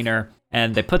diner,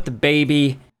 and they put the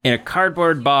baby in a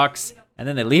cardboard box, and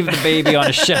then they leave the baby on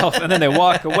a shelf, and then they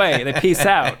walk away. They peace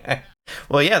out.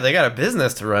 Well, yeah, they got a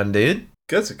business to run, dude.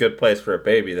 That's a good place for a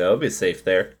baby, though. It'll be safe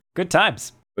there. Good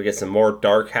times. We get some more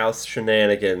dark house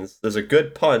shenanigans. There's a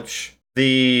good punch.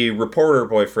 The reporter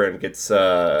boyfriend gets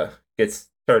turned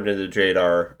into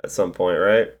Jadar at some point,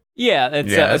 right?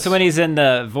 Yeah, so when he's in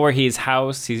the Voorhees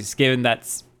house, he's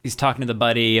talking to the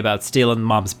buddy about stealing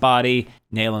mom's body,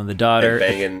 nailing the daughter.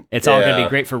 It's all going to be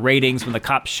great for ratings when the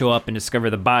cops show up and discover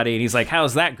the body. And he's like,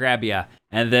 how's that grab ya?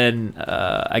 And then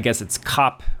I guess it's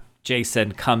cop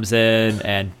Jason comes in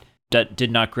and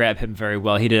did not grab him very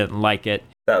well. He didn't like it.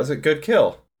 That was a good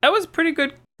kill. That was pretty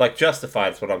good.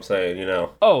 Justified is what I'm saying, you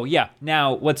know. Oh, yeah.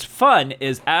 Now, what's fun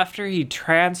is after he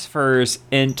transfers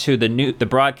into the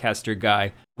broadcaster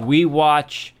guy, we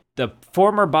watch the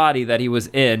former body that he was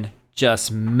in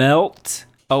just melt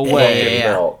away.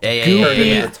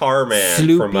 Goopy, the Tar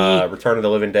Man from Return of the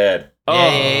Living Dead.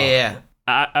 Yeah.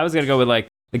 I was going to go with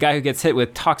the guy who gets hit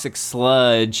with toxic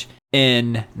sludge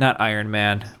in, not Iron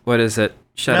Man. What is it?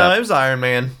 Shut up. No, it was Iron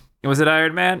Man. Was it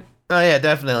Iron Man? Oh yeah,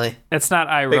 definitely. It's not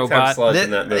iRobot.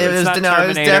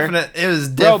 It was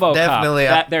definitely.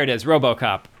 There it is,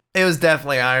 RoboCop. It was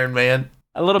definitely Iron Man.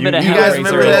 A little bit of you guys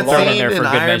remember that thrown in scene there for in good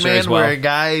Iron measure Man as well. where a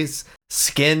guy's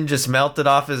skin just melted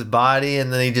off his body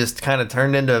and then he just kind of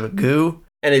turned into goo?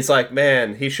 And he's like,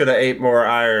 man, he should have ate more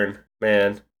iron,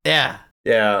 man. Yeah.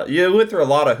 Yeah, you went through a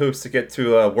lot of hoops to get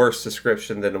to a worse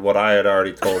description than what I had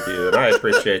already told you, and I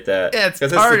appreciate that. Yeah,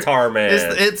 because it's the Tar Man.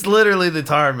 It's literally the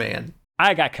Tar Man.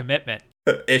 I got commitment.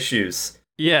 Issues.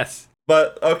 Yes.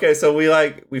 But okay, so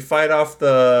we fight off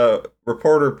the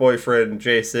reporter boyfriend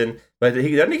Jason, but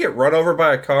doesn't he get run over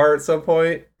by a car at some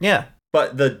point? Yeah.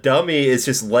 But the dummy is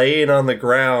just laying on the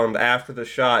ground after the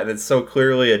shot, and it's so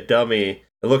clearly a dummy.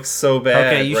 It looks so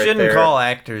bad. Okay, you right shouldn't there. call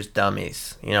actors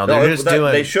dummies. You know, they're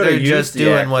just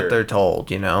doing what they're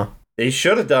told, you know? He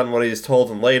should have done what he was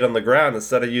told and laid on the ground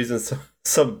instead of using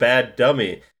some bad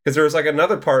dummy. Because there was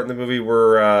another part in the movie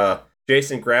where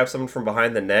Jason grabs someone from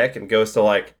behind the neck and goes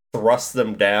to thrust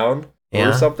them down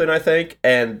or something, I think.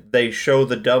 And they show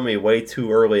the dummy way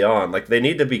too early on. They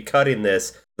need to be cutting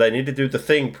this. They need to do the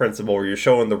Thing principle where you're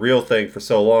showing the real thing for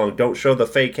so long. Don't show the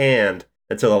fake hand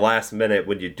until the last minute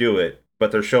when you do it.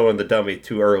 But they're showing the dummy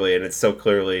too early, and it's so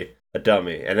clearly a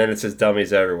dummy. And then it says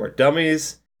dummies everywhere.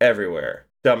 Dummies everywhere.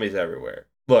 Dummies everywhere.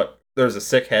 Look, there's a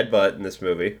sick headbutt in this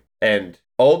movie, and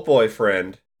old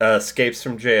boyfriend escapes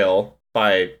from jail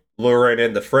by luring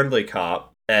in the friendly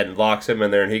cop and locks him in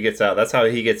there, and he gets out. That's how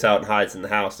he gets out and hides in the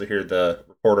house to hear the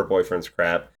reporter boyfriend's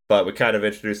crap. But we kind of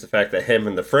introduce the fact that him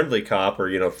and the friendly cop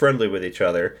are, friendly with each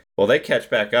other. Well, they catch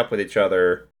back up with each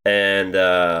other, and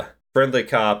friendly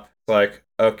cop is like,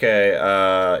 okay,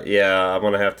 yeah, I'm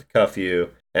going to have to cuff you.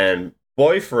 And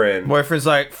boyfriend's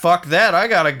like, fuck that, I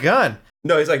got a gun.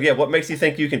 No, he's like, yeah, what makes you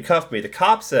think you can cuff me? The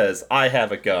cop says, I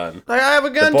have a gun. Like, I have a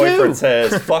gun, too. The boyfriend too.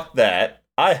 says, fuck that,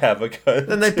 I have a gun.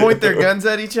 Then they point their guns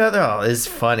at each other. Oh, it's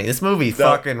funny. This movie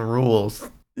fucking rules.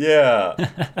 Yeah,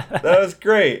 that was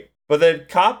great. But then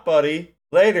Cop Buddy,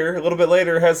 a little bit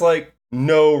later, has, like,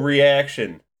 no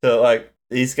reaction to, like,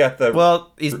 he's got the...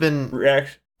 Well, he's had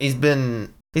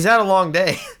a long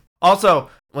day. Also,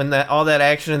 when all that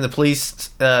action in the police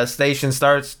station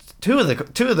starts, two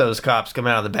of those cops come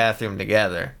out of the bathroom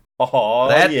together. Oh,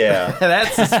 yeah.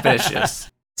 That's suspicious.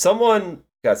 Someone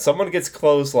gets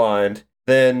clotheslined,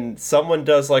 then someone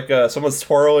does, like, someone's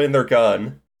twirling their gun.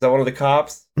 Is that one of the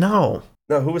cops? No,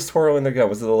 who was twirling their gun?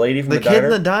 Was it the lady from the kid diner?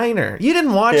 in the diner. You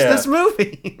didn't watch this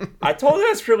movie. I told you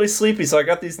I was really sleepy, so I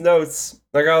got these notes.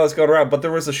 I got all this going around. But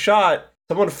there was a shot,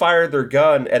 someone fired their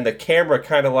gun, and the camera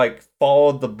kind of, like,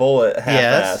 followed the bullet half-ass.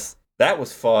 Yes. That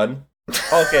was fun.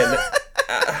 Okay.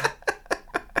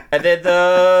 And then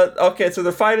so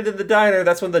they're fighting in the diner.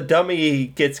 That's when the dummy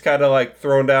gets kind of, like,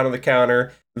 thrown down on the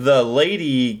counter. The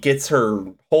lady gets her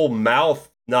whole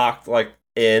mouth knocked, like,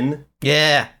 in.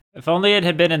 Yeah. If only it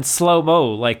had been in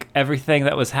slow-mo, like everything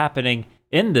that was happening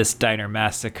in this diner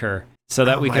massacre, so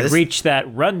that we could reach that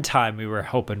runtime we were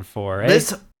hoping for. Eh?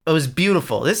 It was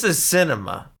beautiful. This is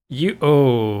cinema.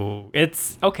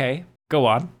 It's okay. Go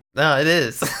on. No, it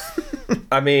is.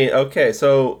 I mean, okay,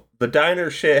 so the diner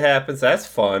shit happens. That's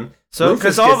fun. So,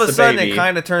 because all of a sudden it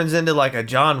kind of turns into like a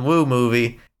John Woo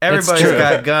movie. Everybody's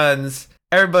got guns.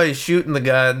 Everybody's shooting the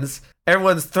guns.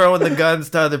 Everyone's throwing the guns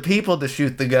to other people to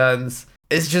shoot the guns.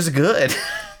 It's just good.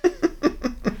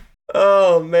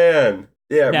 Oh man,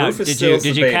 yeah. Now, Rufus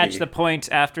did you catch the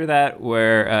point after that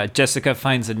where Jessica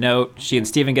finds a note? She and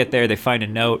Steven get there. They find a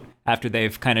note after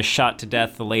they've kind of shot to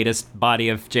death the latest body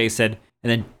of Jason,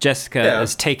 and then Jessica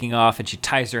is taking off and she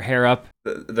ties her hair up.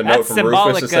 The note from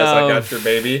Rufus that says, "I got your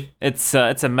baby." It's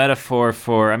a metaphor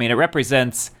for. I mean, it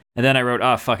represents. And then I wrote,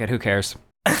 "Oh fuck it, who cares?"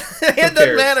 It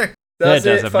doesn't matter. Does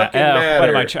it fucking matter? What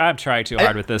am I'm trying too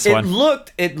hard with this one.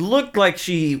 It looked like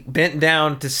she bent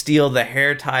down to steal the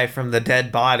hair tie from the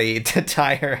dead body to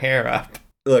tie her hair up.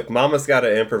 Look, Mama's got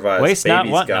to improvise. Waste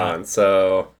Baby's not, gone.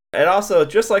 So, and also,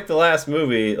 just like the last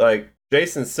movie, like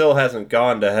Jason still hasn't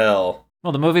gone to hell.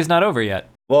 Well, the movie's not over yet.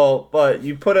 Well, but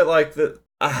you put it like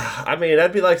I mean,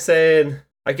 that'd be like saying.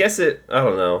 I guess I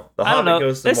don't know. The Hobbit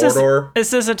goes to Mordor.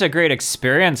 This isn't a great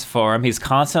experience for him. He's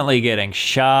constantly getting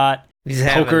shot. He's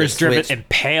poker's driven,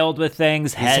 impaled with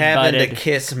things, he's having to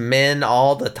kiss men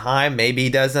all the time. Maybe he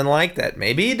doesn't like that.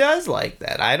 Maybe he does like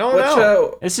that. I don't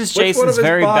know. This is Jason's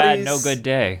very bad, no good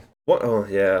day. Oh,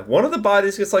 yeah. One of the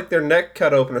bodies gets like their neck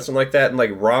cut open or something like that, and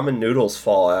like ramen noodles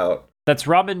fall out. That's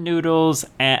ramen noodles,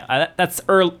 and that's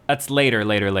later,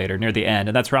 near the end,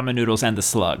 and that's ramen noodles and the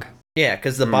slug. Yeah,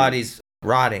 because the body's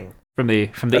rotting from the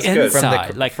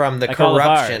inside, from the like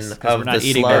corruption of we're not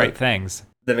eating the right things.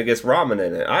 Then it gets ramen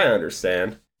in it. I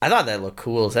understand. I thought that looked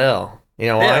cool as hell. You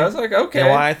know why? Yeah, I was like, okay. You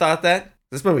know why I thought that?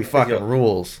 This movie fucking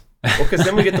rules. Well, because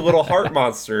then we get the little heart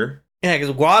monster. Yeah,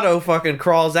 because Guado fucking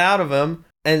crawls out of him,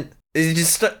 and he's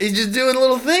just doing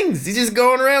little things. He's just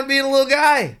going around being a little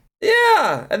guy.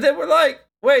 Yeah, and then we're like,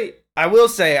 wait. I will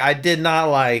say, I did not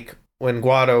like when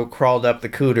Guado crawled up the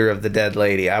cooter of the dead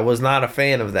lady. I was not a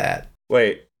fan of that.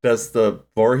 Wait, does the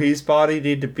Voorhees body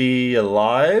need to be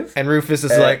alive? And Rufus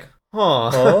is like,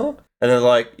 huh? And then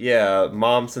like, yeah,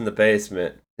 Mom's in the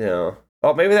basement. You know.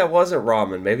 Oh, maybe that wasn't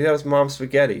ramen. Maybe that was Mom's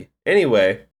spaghetti.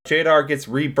 Anyway, Jadar gets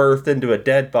rebirthed into a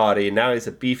dead body, and now he's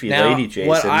a beefy lady Jason.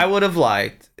 What I would have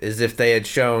liked is if they had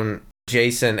shown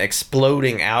Jason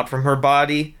exploding out from her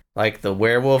body, like the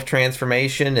werewolf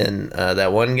transformation in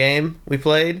that one game we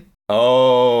played.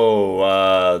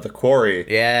 Oh, the Quarry.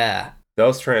 Yeah.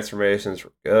 Those transformations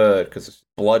were good, because there's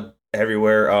blood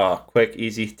everywhere. Oh, quick,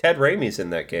 easy. Ted Raimi's in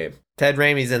that game. Ted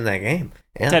Raimi's in that game.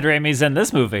 Yeah. Ted Raimi's in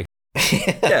this movie.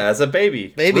 Yeah, as a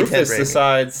baby. Rufus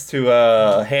decides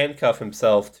to handcuff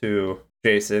himself to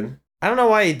Jason. I don't know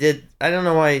why he did. I don't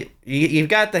know why. You've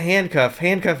got the handcuff.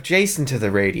 Handcuff Jason to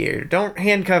the radiator. Don't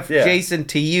handcuff Jason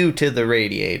to you to the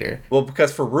radiator. Well,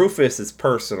 because for Rufus, it's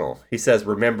personal. He says,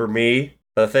 "Remember me."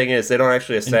 But the thing is, they don't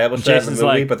actually establish that in the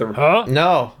movie. But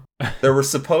no. There was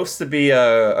supposed to be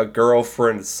a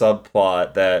girlfriend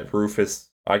subplot that Rufus...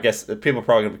 I guess people are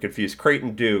probably going to be confused.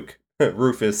 Creighton Duke,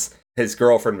 Rufus, his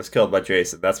girlfriend was killed by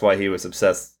Jason. That's why he was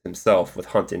obsessed himself with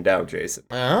hunting down Jason.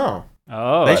 Oh.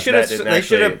 Oh. They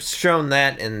should have shown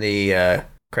that in the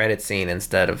credit scene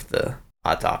instead of the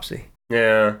autopsy.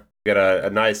 Yeah. Got a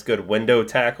nice, good window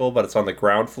tackle, but it's on the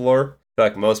ground floor. I feel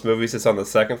like most movies, it's on the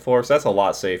second floor, so that's a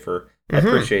lot safer. I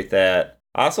appreciate that.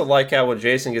 I also like how when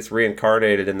Jason gets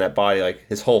reincarnated in that body, like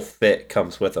his whole fit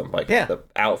comes with him, like the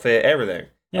outfit, everything.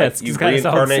 Yeah, like, it's got his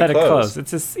whole set of clothes.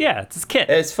 It's his kit.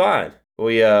 It's fine.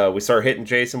 We start hitting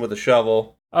Jason with a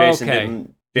shovel.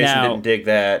 Jason didn't dig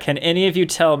that. Can any of you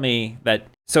tell me that?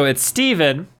 So it's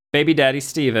Steven, baby daddy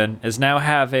Steven, is now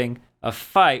having a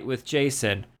fight with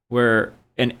Jason, where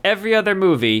in every other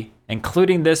movie,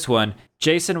 including this one,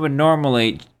 Jason would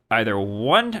normally either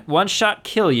one shot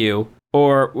kill you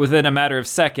or within a matter of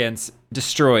seconds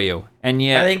destroy you. And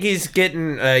yet, I think he's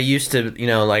getting used to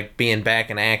like being back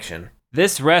in action.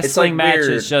 This wrestling match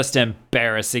is just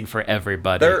embarrassing for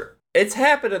everybody. It's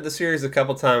happened in the series a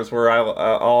couple times where I'll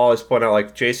always point out,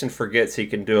 like, Jason forgets he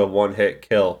can do a one-hit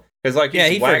kill. Because, like,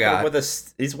 he's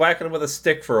whacking him with a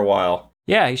stick for a while.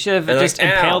 Yeah, he should have just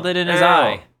impaled it in his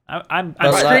eye. I'm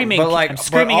screaming at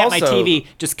my TV,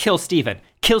 just kill Steven.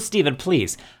 Kill Steven,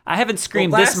 please. I haven't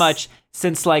screamed this much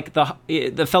since, like,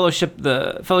 the Fellowship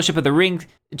of the Ring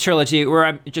trilogy, where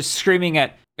I'm just screaming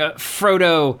at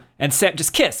Frodo and Sam,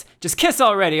 just kiss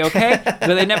already, okay?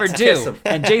 But they never do,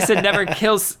 and Jason never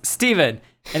kills Steven,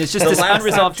 and it's just this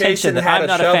unresolved tension that I'm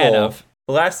not a fan of.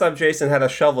 The last time Jason had a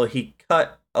shovel, he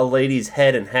cut a lady's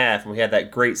head in half, and we had that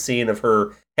great scene of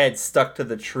her head stuck to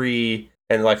the tree,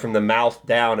 and like from the mouth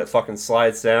down, it fucking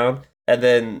slides down, and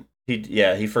then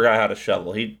he forgot how to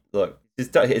shovel.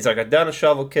 It's like, I've done a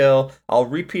shovel kill, I'll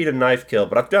repeat a knife kill,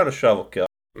 but I've done a shovel kill.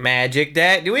 Magic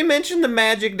dagger. Do we mention the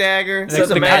magic dagger? It's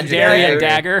the Kandarian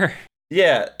dagger.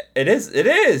 Yeah, it is. It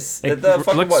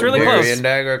looks really close.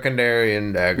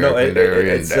 Kandarian dagger. No,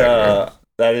 it's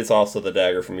that is also the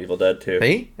dagger from Evil Dead 2.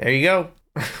 See, there you go.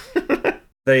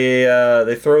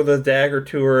 They throw the dagger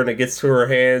to her and it gets to her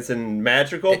hands and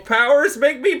magical powers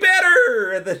make me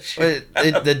better.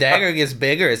 The dagger gets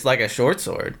bigger. It's like a short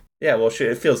sword. Yeah, well,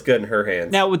 it feels good in her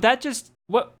hands. Now, would that just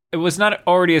it was not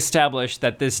already established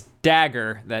that this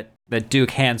dagger that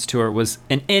Duke hands to her was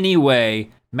in any way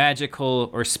magical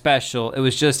or special? It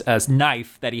was just a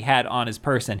knife that he had on his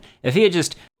person. If he had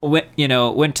just went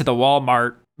to the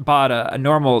Walmart, bought a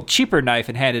normal cheaper knife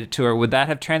and handed it to her, would that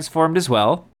have transformed as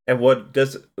well? And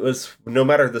no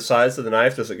matter the size of the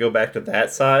knife, does it go back to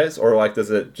that size, or like does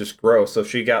it just grow? So if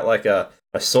she got like a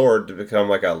sword to become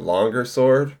like a longer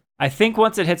sword. I think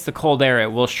once it hits the cold air,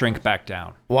 it will shrink back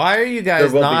down. Why are you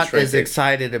guys not as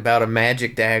excited about a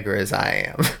magic dagger as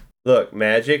I am? Look,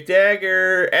 magic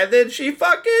dagger, and then she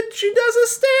does a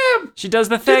stab. She does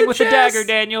the thing with the dagger,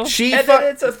 Daniel. Then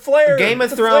it's a flare. Game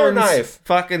of Thrones knife.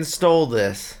 Fucking stole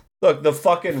this. Look, the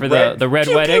fucking for the red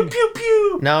pew, wedding. Pew, pew,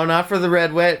 pew. No, not for the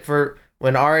red wet. For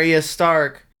when Arya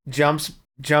Stark jumps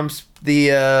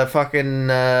the fucking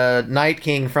Night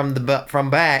King from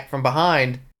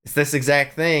behind. It's this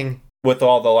exact thing. With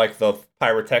all the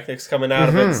pyrotechnics coming out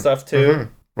of it and stuff too.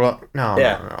 Mm-hmm. Well,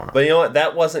 no. But you know what?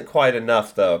 That wasn't quite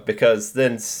enough though, because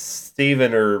then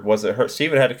Steven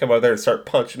had to come over there and start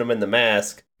punching him in the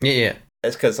mask. Yeah.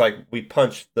 It's because we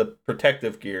punched the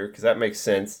protective gear, because that makes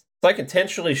sense. It's like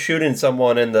intentionally shooting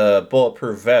someone in the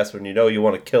bulletproof vest when you know you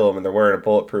want to kill them and they're wearing a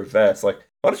bulletproof vest. Like,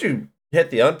 why don't you hit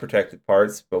the unprotected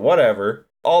parts? But whatever.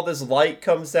 All this light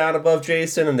comes down above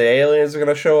Jason and the aliens are going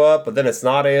to show up, but then it's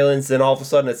not aliens. Then all of a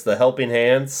sudden it's the helping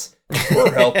hands.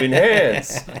 We're helping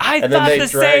hands. I thought the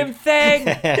same thing.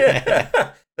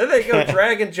 Yeah. Then they go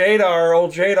dragging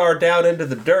old Jadar down into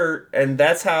the dirt, and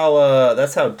that's how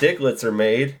Diglets are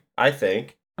made, I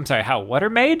think. I'm sorry, how what are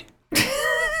made?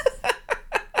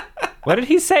 What did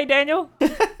he say, Daniel?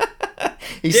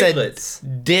 He Diglets.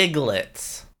 Said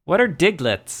Diglets. What are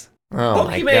Diglets? Oh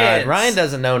my god, Ryan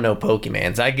doesn't know no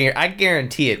Pokemans. I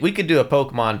guarantee it. We could do a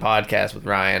Pokemon podcast with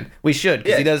Ryan. We should,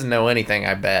 because he doesn't know anything,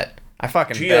 I bet. I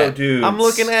fucking bet. Geodudes. I'm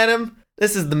looking at him.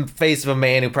 This is the face of a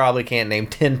man who probably can't name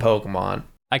 10 Pokemon.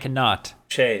 I cannot.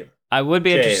 Shame. I would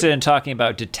be interested in talking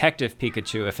about Detective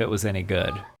Pikachu if it was any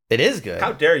good. It is good.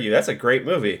 How dare you? That's a great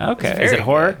movie. Okay. Is it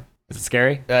horror? Good. Is it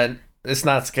scary? It's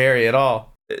not scary at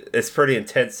all. It's pretty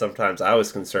intense sometimes. I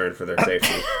was concerned for their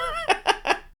safety.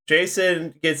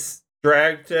 Jason gets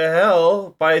dragged to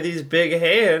hell by these big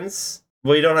hands.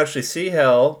 Well, you don't actually see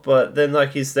hell, but then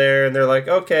he's there and they're like,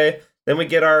 okay. Then we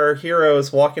get our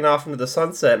heroes walking off into the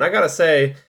sunset. And I gotta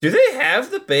say, do they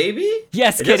have the baby?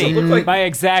 Yes, Kitty. My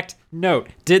exact note.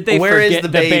 Did they forget the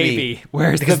baby?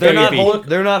 Where's the baby?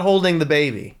 They're not holding the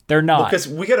baby. They're not. Because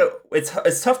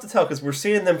it's tough to tell because we're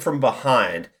seeing them from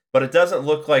behind, but it doesn't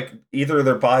look like either of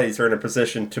their bodies are in a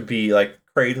position to be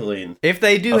cradling. If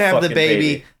they do have the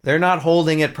baby, they're not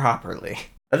holding it properly.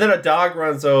 And then a dog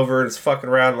runs over and is fucking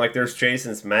around like there's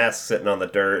Jason's mask sitting on the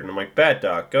dirt. And I'm like, bad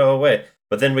dog, go away.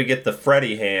 But then we get the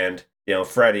Freddy hand,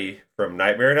 Freddy from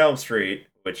Nightmare on Elm Street,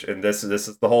 and this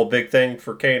is the whole big thing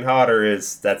for Kane Hodder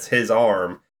is that's his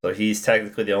arm. So he's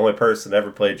technically the only person to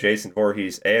ever play Jason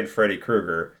Voorhees and Freddy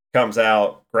Krueger. Comes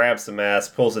out, grabs the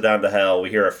mask, pulls it down to hell. We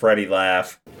hear a Freddy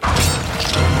laugh.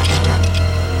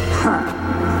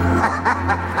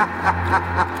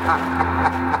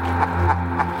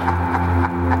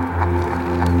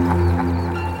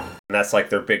 And that's like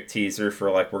their big teaser for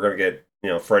like, we're going to get,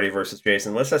 Freddy versus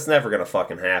Jason. Which that's never going to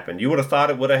fucking happen. You would have thought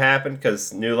it would have happened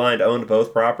because New Line owned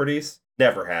both properties.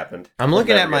 Never happened. I'm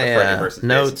looking at my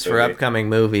notes for upcoming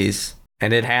movies,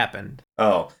 and it happened.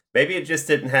 Oh, maybe it just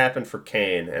didn't happen for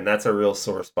Kane, and that's a real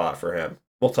sore spot for him.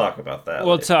 We'll talk about that.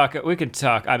 We could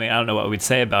talk. I mean, I don't know what we'd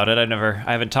say about it.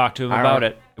 I haven't talked to him about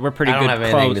it. We're pretty good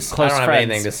close friends. I don't have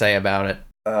anything to say about it.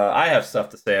 I have stuff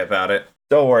to say about it.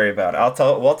 Don't worry about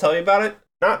it. We'll tell you about it.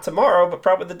 Not tomorrow, but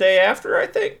probably the day after, I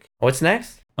think. What's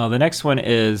next? Oh, the next one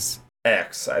is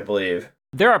X, I believe.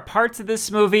 There are parts of this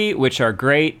movie which are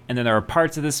great, and then there are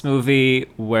parts of this movie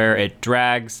where it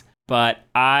drags, but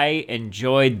I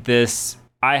enjoyed this.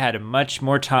 I had a much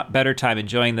more better time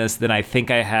enjoying this than I think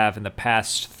I have in the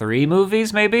past 3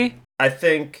 movies, maybe? I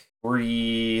think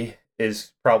 3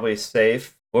 is probably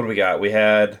safe. What do we got?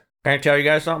 Can I tell you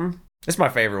guys something? This is my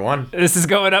favorite one. This is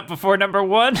going up before number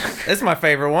 1? This is my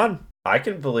favorite one. I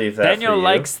can believe that. Daniel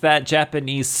likes that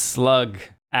Japanese slug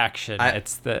action.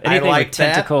 It's anything with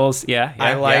tentacles. Yeah,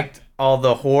 I liked all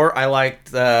the horror. I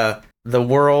liked the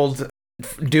world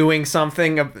doing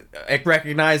something,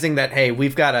 recognizing that, hey,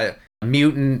 we've got a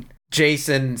mutant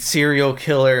Jason serial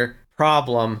killer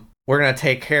problem. We're going to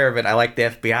take care of it. I like the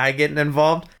FBI getting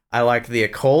involved. I like the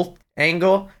occult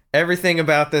angle. Everything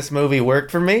about this movie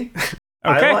worked for me.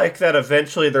 Okay. I like that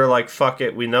eventually they're like, fuck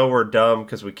it, we know we're dumb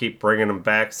because we keep bringing him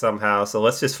back somehow, so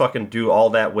let's just fucking do all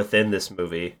that within this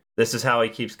movie. This is how he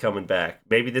keeps coming back.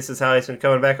 Maybe this is how he's been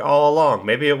coming back all along.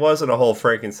 Maybe it wasn't a whole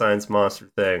Frankenstein's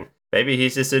monster thing. Maybe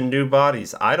he's just in new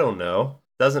bodies. I don't know.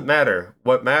 Doesn't matter.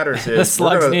 What matters is... the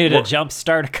slugs needed a jump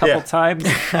start a couple times.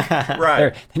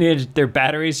 Right. They needed their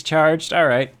batteries charged. All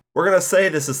right. We're going to say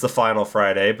this is the final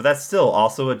Friday, but that's still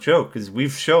also a joke because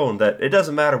we've shown that it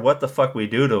doesn't matter what the fuck we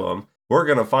do to him. We're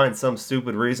gonna find some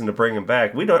stupid reason to bring him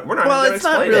back. We're not. Well, even it's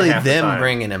not really them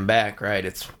bringing him back, right?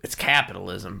 It's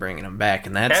capitalism bringing him back,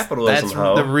 and that's capitalism,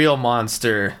 the real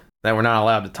monster that we're not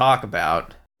allowed to talk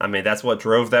about. I mean, that's what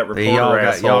drove that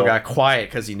reporter. Y'all got quiet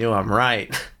because you knew I'm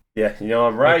right. Yeah,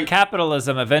 I'm right. But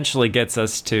capitalism eventually gets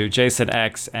us to Jason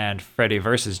X and Freddy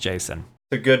versus Jason.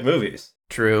 The good movies.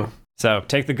 True. So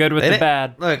take the good with the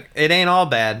bad. Look, it ain't all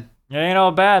bad. It ain't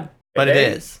all bad, but it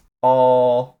is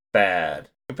all bad.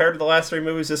 Compared to the last 3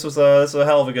 movies, this was a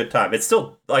hell of a good time. It's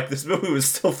still, like, this movie was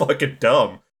still fucking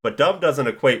dumb. But dumb doesn't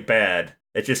equate bad.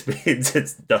 It just means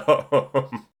it's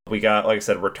dumb. We got, like I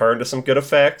said, return to some good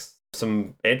effects.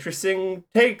 Some interesting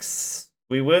takes.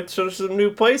 We went to some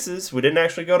new places. We didn't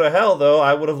actually go to hell, though.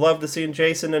 I would have loved to see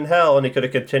Jason in hell, and he could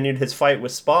have continued his fight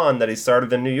with Spawn that he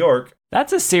started in New York.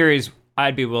 That's a series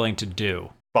I'd be willing to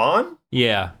do. Spawn?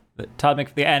 Yeah.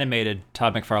 The animated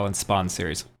Todd McFarlane Spawn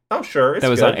series. Oh, sure. That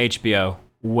was good. On HBO.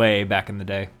 Way back in the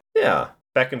day. Yeah,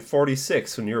 back in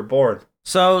 46 when you were born.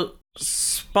 So,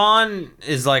 Spawn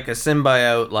is like a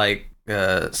symbiote like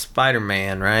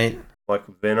Spider-Man, right? Like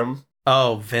Venom?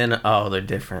 Oh, Venom. Oh, they're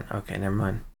different. Okay, never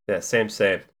mind. Yeah, same.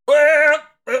 Well,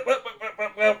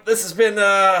 this has been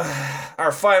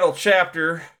our final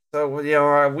chapter. So,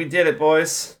 we did it,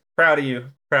 boys. Proud of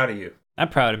you. I'm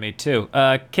proud of me, too.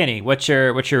 Kenny, what's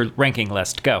your ranking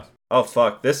list? Go. Oh,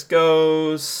 fuck. This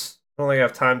goes... I don't think I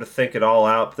have time to think it all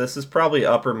out, but this is probably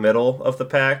upper middle of the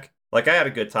pack. Like, I had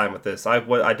a good time with this.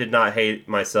 I did not hate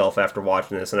myself after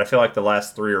watching this, and I feel like the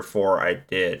last 3 or 4 I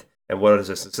did. And what is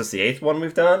this? Is this the 8th one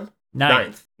we've done?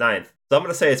 Ninth. So I'm going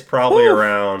to say it's probably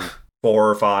around 4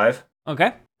 or 5.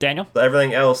 Okay. Daniel? So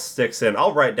everything else sticks in.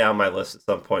 I'll write down my list at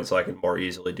some point so I can more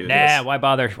easily do this. Nah, why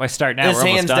bother? Why start now? This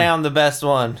hands down the best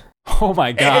one. Oh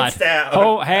my god. Hands down.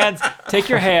 Oh, hands. Take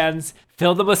your hands,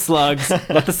 fill them with slugs,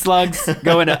 let the slugs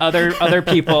go into other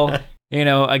people,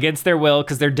 against their will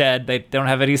because they're dead. They don't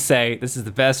have any say. This is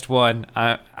the best one.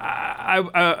 I'm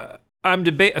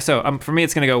debate. So for me,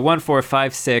 it's going to go 1, 4,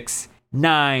 5, 6,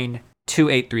 9, 2,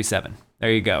 8, 3, 7.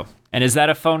 There you go. And is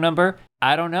that a phone number?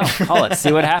 I don't know. Call it.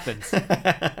 See what happens.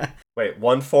 Wait,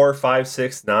 1, 4, 5,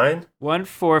 6, 9? 1,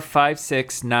 4, 5,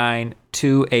 6, 9,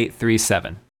 2, 8, 3,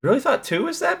 7. Really thought 2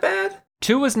 was that bad?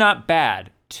 2 was not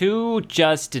bad. 2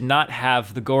 just did not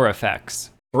have the gore effects.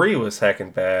 3 was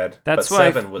heckin' bad. That's but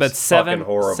why. 7 was fucking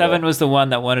horrible. 7 was the one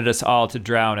that wanted us all to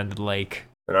drown in the lake.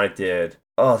 And I did.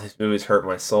 Oh, these movies hurt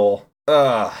my soul.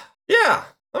 Yeah,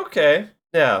 okay.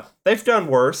 Yeah, they've done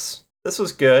worse. This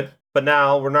was good, but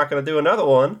now we're not going to do another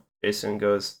one. Jason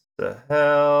Goes to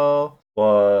Hell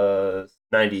was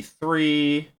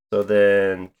 93. So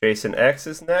then Jason X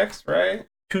is next, right?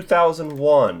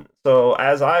 2001. So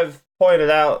as I've pointed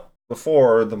out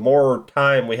before, the more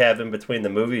time we have in between the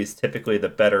movies, typically the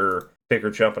bigger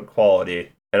jump in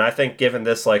quality. And I think given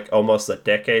this like almost a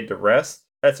decade to rest,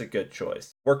 that's a good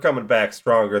choice. We're coming back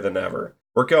stronger than ever.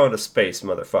 We're going to space,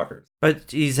 motherfuckers.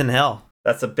 But he's in hell.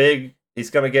 That's he's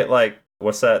going to get like,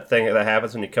 what's that thing that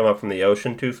happens when you come up from the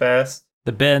ocean too fast?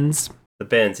 The bends. The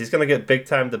bends. He's going to get big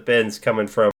time the bends coming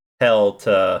from hell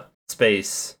to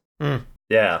space.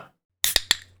 Yeah.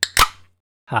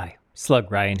 Hi,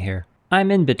 Slug Ryan here.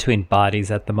 I'm in between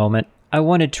bodies at the moment. I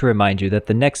wanted to remind you that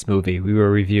the next movie we were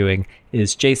reviewing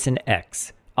is Jason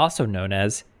X, also known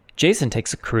as Jason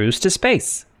Takes a Cruise to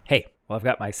Space. Hey, well, I've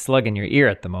got my slug in your ear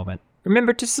at the moment.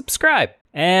 Remember to subscribe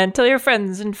and tell your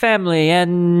friends and family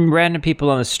and random people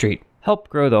on the street. Help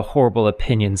grow the Horrorble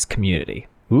Opinions community.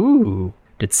 Ooh,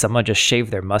 did someone just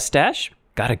shave their mustache?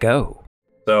 Gotta go.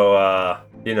 So,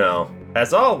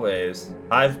 as always,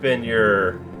 I've been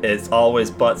your It's Always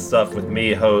Butt Stuff with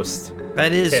me host.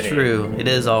 That is Kenny. true. It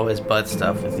is always butt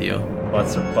stuff with you.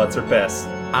 Butts are best.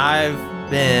 I've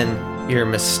been your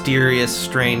mysterious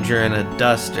stranger in a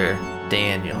duster,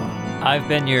 Daniel. I've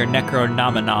been your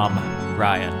Necronominom,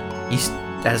 Ryan.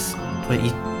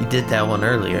 You did that one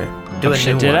earlier. Do Oh a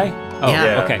shit, new did one. I? Oh,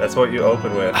 Yeah. okay. That's what you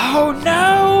open with. Oh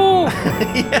no!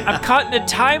 Yeah. I'm caught in a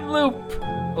time loop.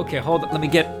 Okay, hold on. Let me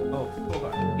get. Oh, hold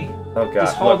on. Oh god.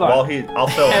 Just hold Look, on. I'll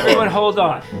fill Everyone, hold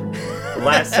on.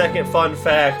 Last second fun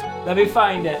fact Let me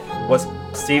find it. was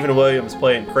Stephen Williams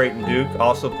playing Creighton Duke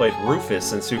also played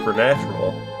Rufus in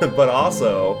Supernatural, but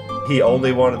also he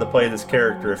only wanted to play this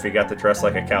character if he got to dress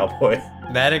like a cowboy,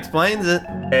 That explains it.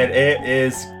 and it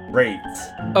is great.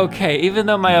 Okay, even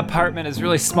though my apartment is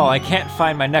really small, I can't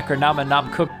find my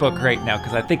Necronominom cookbook right now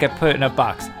because I think I put it in a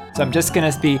box. So I'm just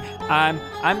gonna be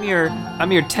I'm your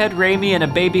Ted Raimi and a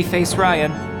babyface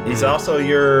Ryan. He's also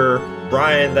your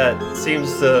Ryan that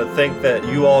seems to think that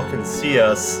you all can see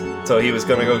us, so he was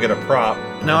gonna go get a prop.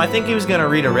 No, I think he was gonna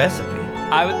read a recipe.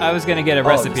 I was gonna get a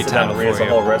recipe sit down title and read us for a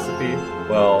you. whole recipe.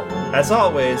 Well, as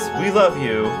always, we love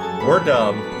you. We're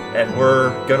dumb, and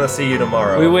we're gonna see you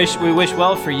tomorrow. We wish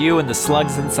well for you and the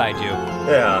slugs inside you.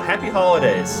 Yeah, happy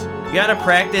holidays. You gotta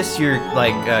practice your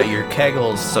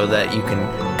kegels so that you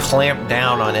can clamp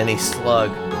down on any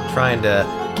slug trying to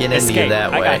get into Escape. you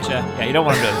that way. I gotcha. Yeah, you don't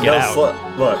want him to get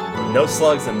out. Look, no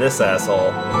slugs in this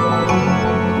asshole.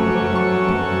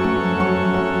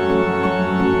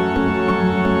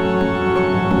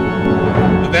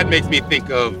 That makes me think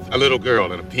of a little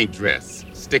girl in a pink dress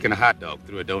sticking a hot dog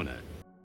through a donut.